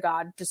 honest to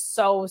God, just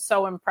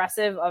so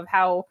impressive of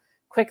how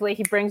quickly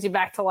he brings you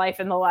back to life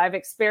in the live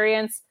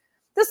experience.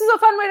 This is a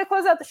fun way to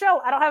close out the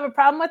show. I don't have a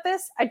problem with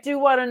this. I do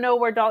want to know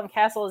where Dalton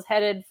Castle is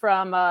headed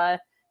from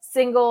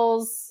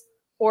singles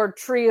or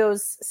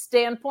trios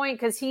standpoint,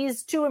 because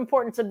he's too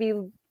important to be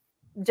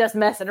just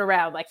messing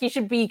around. Like, he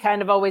should be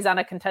kind of always on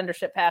a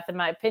contendership path, in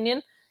my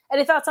opinion.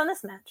 Any thoughts on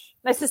this match?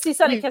 Nice to see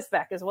Sonny Kiss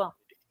back as well.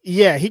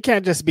 Yeah, he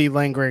can't just be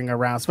lingering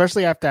around,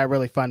 especially after that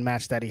really fun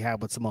match that he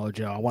had with Samoa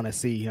Joe. I want to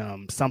see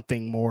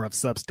something more of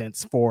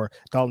substance for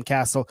Dalton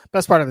Castle.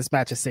 Best part of this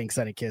match is seeing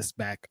Sonny Kiss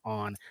back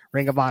on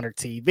Ring of Honor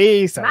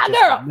TV. So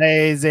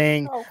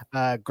amazing,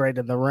 great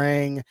in the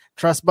ring.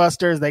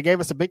 Trustbusters, they gave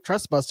us a big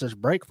Trustbusters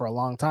break for a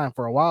long time.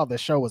 For a while,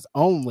 this show was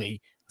only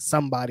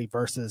somebody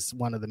versus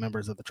one of the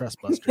members of the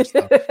Trustbusters.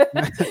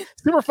 So,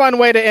 super fun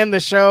way to end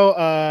the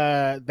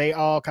show. They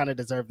all kind of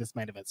deserve this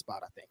main event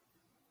spot, I think.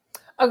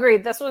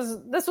 Agreed. This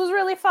was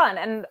really fun,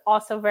 and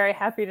also very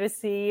happy to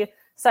see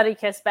Sonny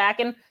Kiss back,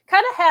 and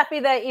kind of happy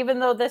that even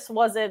though this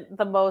wasn't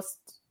the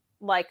most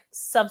like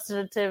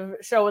substantive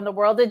show in the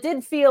world, it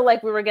did feel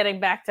like we were getting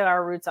back to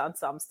our roots on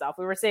some stuff.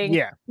 We were seeing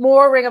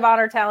more Ring of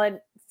Honor talent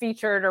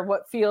featured, or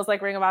what feels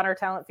like Ring of Honor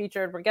talent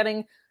featured. We're getting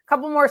a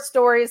couple more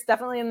stories,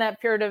 definitely in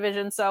that pure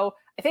division. So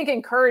I think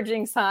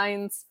encouraging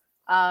signs.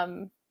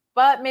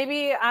 But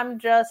maybe I'm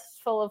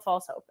just full of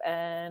false hope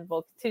and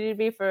will continue to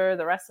be for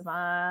the rest of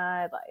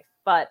my life.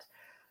 But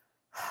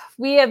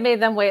we have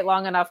made them wait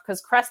long enough,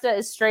 because Cresta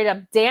is straight up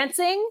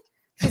dancing.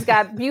 She's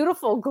got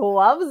beautiful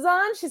gloves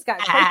on. She's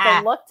got quite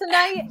the look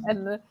tonight.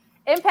 And the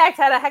Impact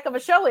had a heck of a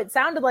show, it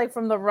sounded like,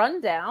 from the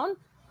rundown.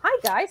 Hi,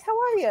 guys. How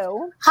are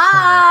you?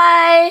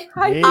 Hi.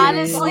 Hey.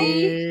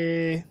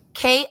 Honestly,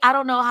 Kate, I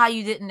don't know how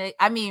you didn't.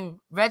 I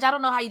mean, Reg, I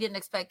don't know how you didn't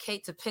expect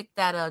Kate to pick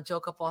that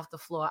joke up off the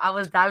floor. I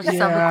was just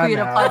a queen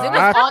of puns. It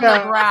was on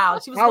the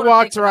ground. She was I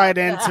walked right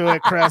into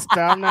it,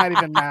 Cresta. I'm not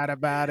even mad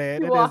about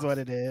it. It is what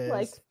it is.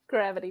 Like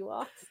gravity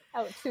walks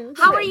out too.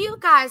 How are you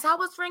guys? How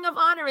was Ring of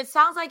Honor? It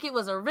sounds like it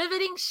was a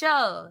riveting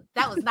show.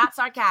 That was not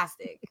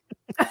sarcastic.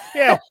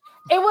 Yeah.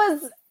 It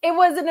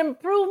was an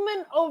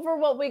improvement over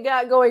what we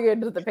got going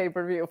into the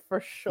pay-per-view,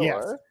 for sure.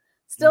 Yes.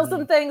 Still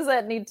some things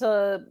that need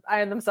to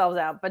iron themselves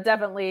out, but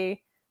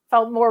definitely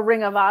felt more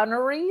Ring of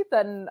Honor-y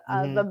than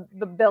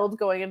the build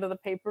going into the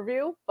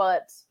pay-per-view.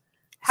 But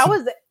how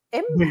was the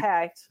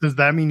Impact? Does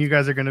that mean you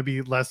guys are going to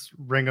be less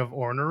Ring of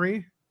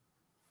Honor-y?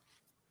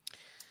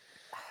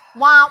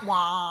 Wah,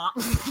 wah.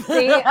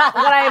 See,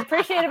 what I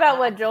appreciate about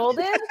what Joel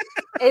did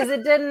is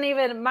it didn't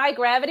even, my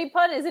gravity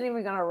pun isn't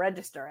even going to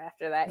register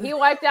after that. He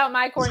wiped out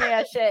my corny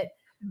ass shit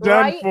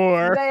Done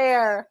for.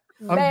 there.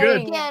 I'm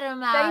Bang. good. Get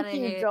him out Thank of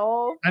you, here.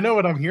 Joel. I know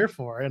what I'm here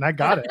for, and I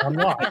got it. I'm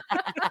locked.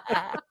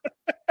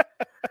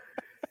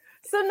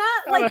 So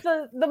not like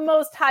the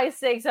most high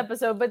stakes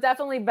episode, but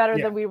definitely better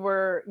than we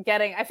were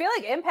getting. I feel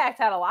like Impact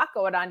had a lot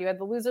going on. You had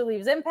the Loser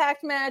Leaves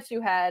Impact match.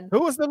 You had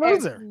Who was the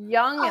loser?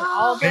 Young and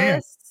all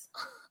this.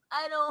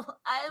 I'm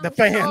the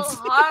fans. so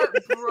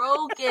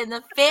heartbroken.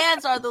 The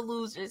fans are the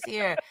losers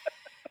here.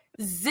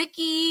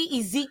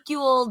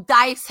 Ezekiel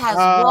Dice has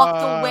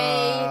walked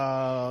away.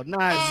 Oh,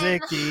 not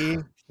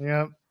Zicky.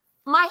 Yep.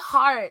 My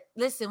heart.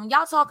 Listen, when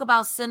y'all talk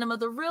about cinema,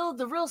 the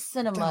real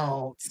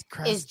cinema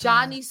is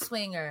Johnny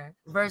Swinger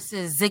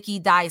versus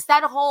Zicky Dice.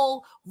 That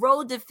whole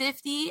road to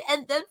 50,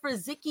 and then for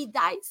Zicky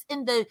Dice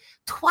in the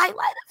twilight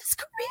of his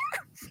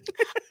career.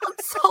 I'm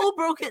so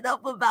broken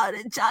up about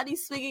it. Johnny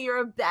Swinger, you're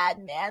a bad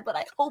man, but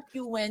I hope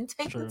you win.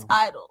 Take the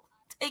title.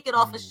 Take it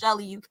off of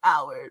Shelly, you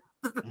coward.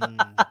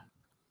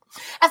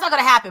 That's not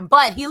gonna happen,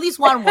 but he at least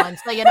won one,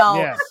 so you know.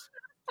 Yes.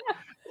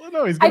 Well,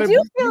 no, I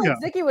do feel like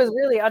Zicky was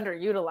really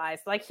underutilized.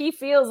 Like, he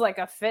feels like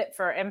a fit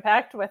for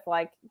Impact with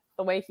like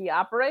the way he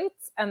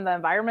operates and the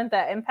environment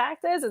that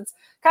Impact is. It's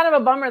kind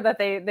of a bummer that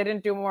they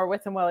didn't do more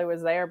with him while he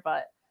was there,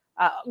 but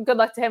good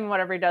luck to him and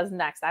whatever he does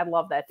next. I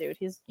love that dude.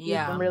 He's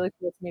been really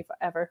cool to me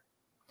forever.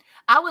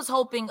 I was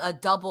hoping a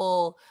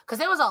double, because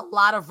there was a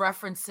lot of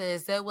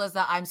references. There was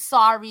the I'm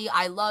sorry,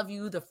 I love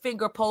you, the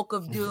finger poke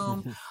of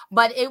doom.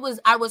 But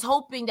I was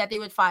hoping that they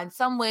would find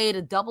some way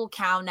to double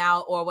count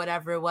out or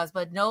whatever it was.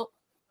 But nope.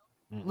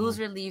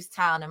 Loser leaves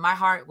town, and my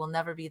heart will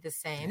never be the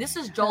same. This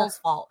is Joel's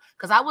fault,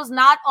 because I was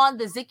not on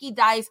the Zicky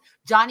Dice,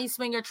 Johnny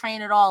Swinger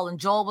train at all. And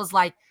Joel was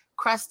like,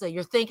 Cresta,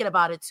 you're thinking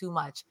about it too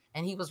much.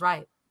 And he was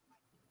right.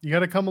 You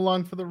got to come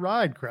along for the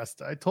ride,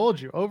 Cresta. I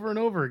told you over and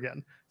over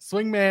again.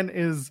 Swingman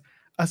is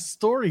a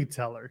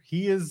storyteller.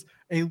 He is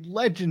a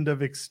legend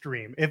of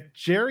Extreme. If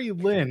Jerry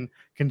Lynn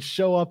can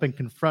show up and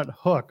confront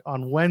Hook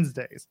on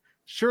Wednesdays,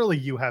 surely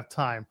you have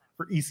time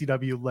for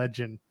ECW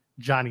legend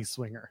Johnny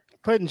Swinger.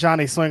 Putting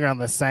Johnny Swinger on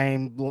the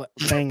same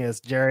thing as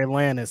Jerry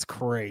Lynn is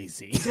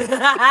crazy.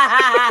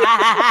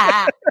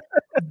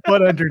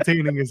 But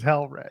entertaining as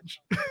hell, Reg.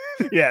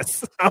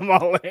 Yes, I'm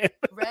all in.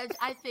 Reg,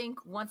 I think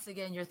once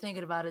again you're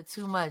thinking about it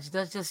too much.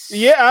 That's just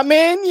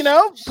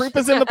proof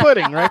is in the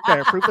pudding right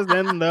there. Proof is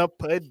in the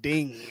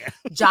pudding.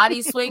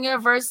 Johnny Swinger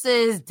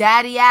versus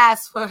Daddy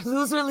Ass for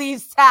Loser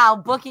Leaves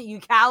Town. Book it, you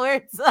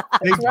cowards.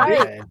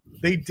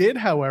 They did,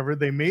 however,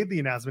 they made the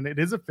announcement. It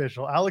is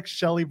official. Alex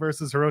Shelley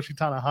versus Hiroshi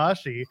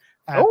Tanahashi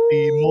at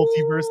the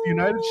Multiverse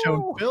United show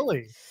in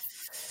Philly.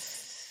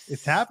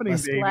 It's happening,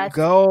 baby. Let's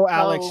go,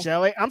 Alex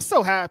Shelley. I'm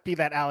so happy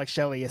that Alex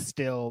Shelley is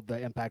still the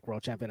Impact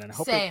World Champion, and I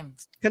hope it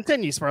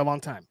continues for a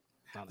long time.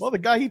 Honestly. Well, the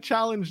guy he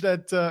challenged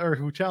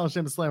who challenged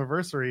him at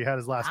Slammiversary had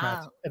his last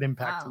match at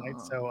Impact tonight.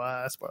 So,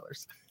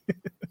 spoilers.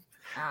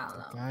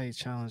 The guy he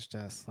challenged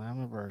at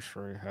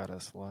Slammiversary had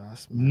his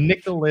last match.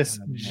 Nicholas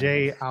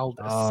J.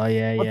 Aldis. Oh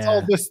yeah, What's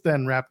all this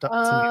then wrapped up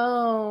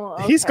tonight?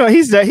 Okay. He's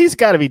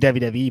got to be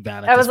WWE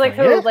bound. I was like,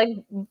 who? Yeah? Like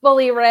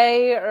Bully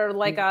Ray or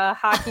like a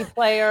hockey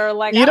player?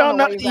 Like you don't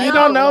know. You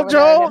don't know,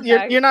 Joel.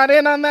 You're not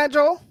in on that,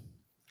 Joel.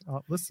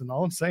 Listen,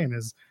 all I'm saying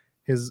is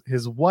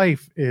his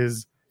wife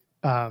is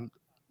working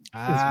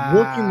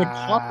the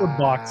Copper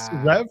Box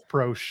Rev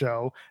Pro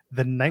show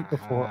the night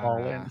before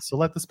All In. So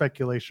let the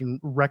speculation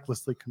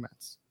recklessly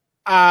commence.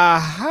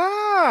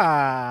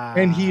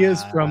 And he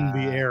is from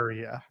the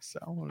area. So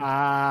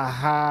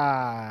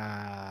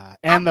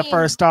and the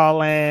first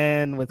All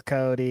In with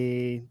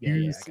Cody.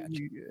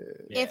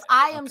 If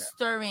I am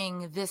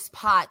stirring this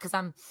pot, because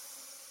I'm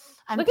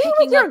look at you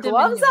with your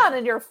gloves on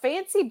and your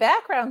fancy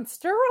background.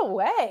 Stir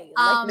away.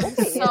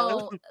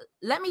 So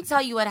let me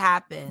tell you what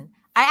happened.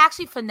 I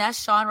actually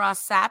finessed Sean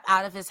Ross Sapp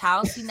out of his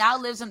house. He now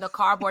lives in the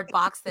cardboard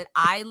box that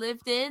I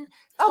lived in.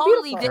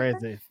 Totally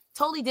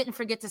didn't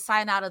forget to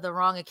sign out of the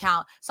wrong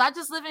account. So I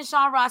just live in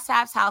Sean Ross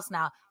Sapp's house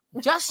now.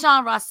 Just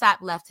Sean Ross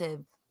Sapp left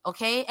him.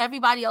 Okay,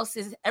 everyone else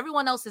is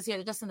here.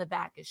 They're just in the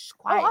back. It's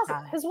quiet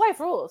time. His wife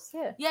rules.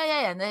 Yeah.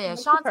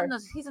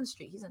 Sean's he's in the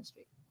street.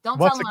 Don't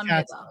tell him I'm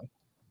here though.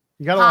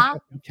 You got a lot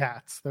of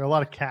cats. There are a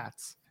lot of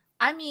cats.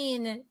 I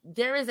mean,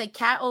 there is a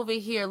cat over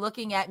here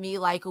looking at me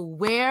like,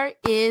 where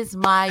is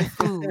my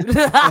food?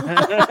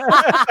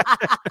 I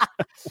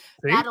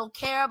don't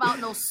care about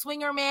no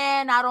swinger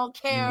man. I don't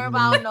care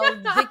about no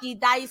Vicky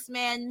Dice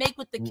man. Make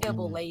with the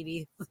kibble,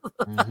 lady.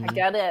 I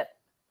get it.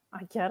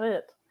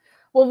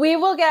 Well, we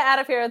will get out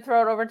of here and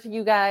throw it over to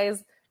you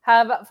guys.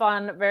 Have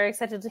fun. Very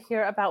excited to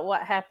hear about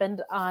what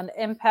happened on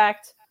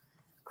Impact.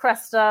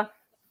 Cresta,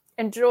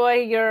 enjoy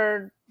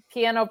your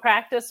piano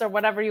practice or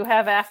whatever you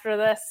have after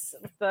this.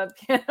 The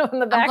piano in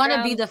the background. I'm going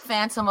to be the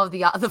phantom of the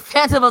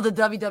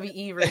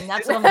WWE ring.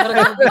 That's what I'm going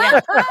to be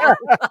at.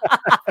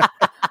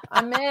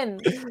 I'm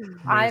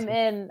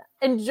in.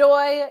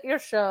 Enjoy your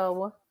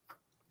show.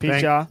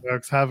 Peace, y'all.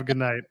 Folks, have a good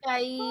night.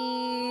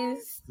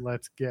 Guys.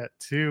 Let's get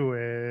to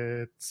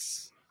it.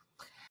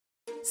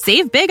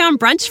 Save big on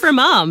brunch for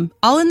mom,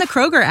 all in the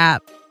Kroger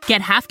app. Get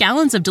half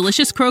gallons of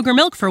delicious Kroger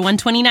milk for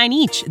 $1.29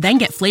 each. Then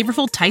get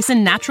flavorful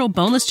Tyson natural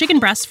boneless chicken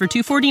breasts for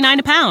 $2.49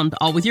 a pound,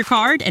 all with your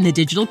card and a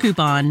digital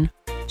coupon.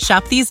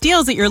 Shop these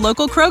deals at your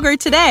local Kroger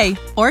today,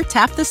 or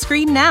tap the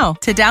screen now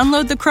to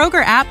download the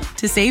Kroger app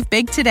to save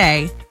big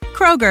today.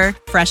 Kroger,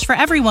 fresh for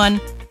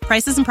everyone.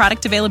 Prices and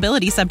product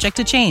availability subject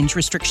to change.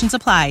 Restrictions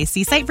apply.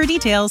 See site for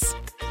details.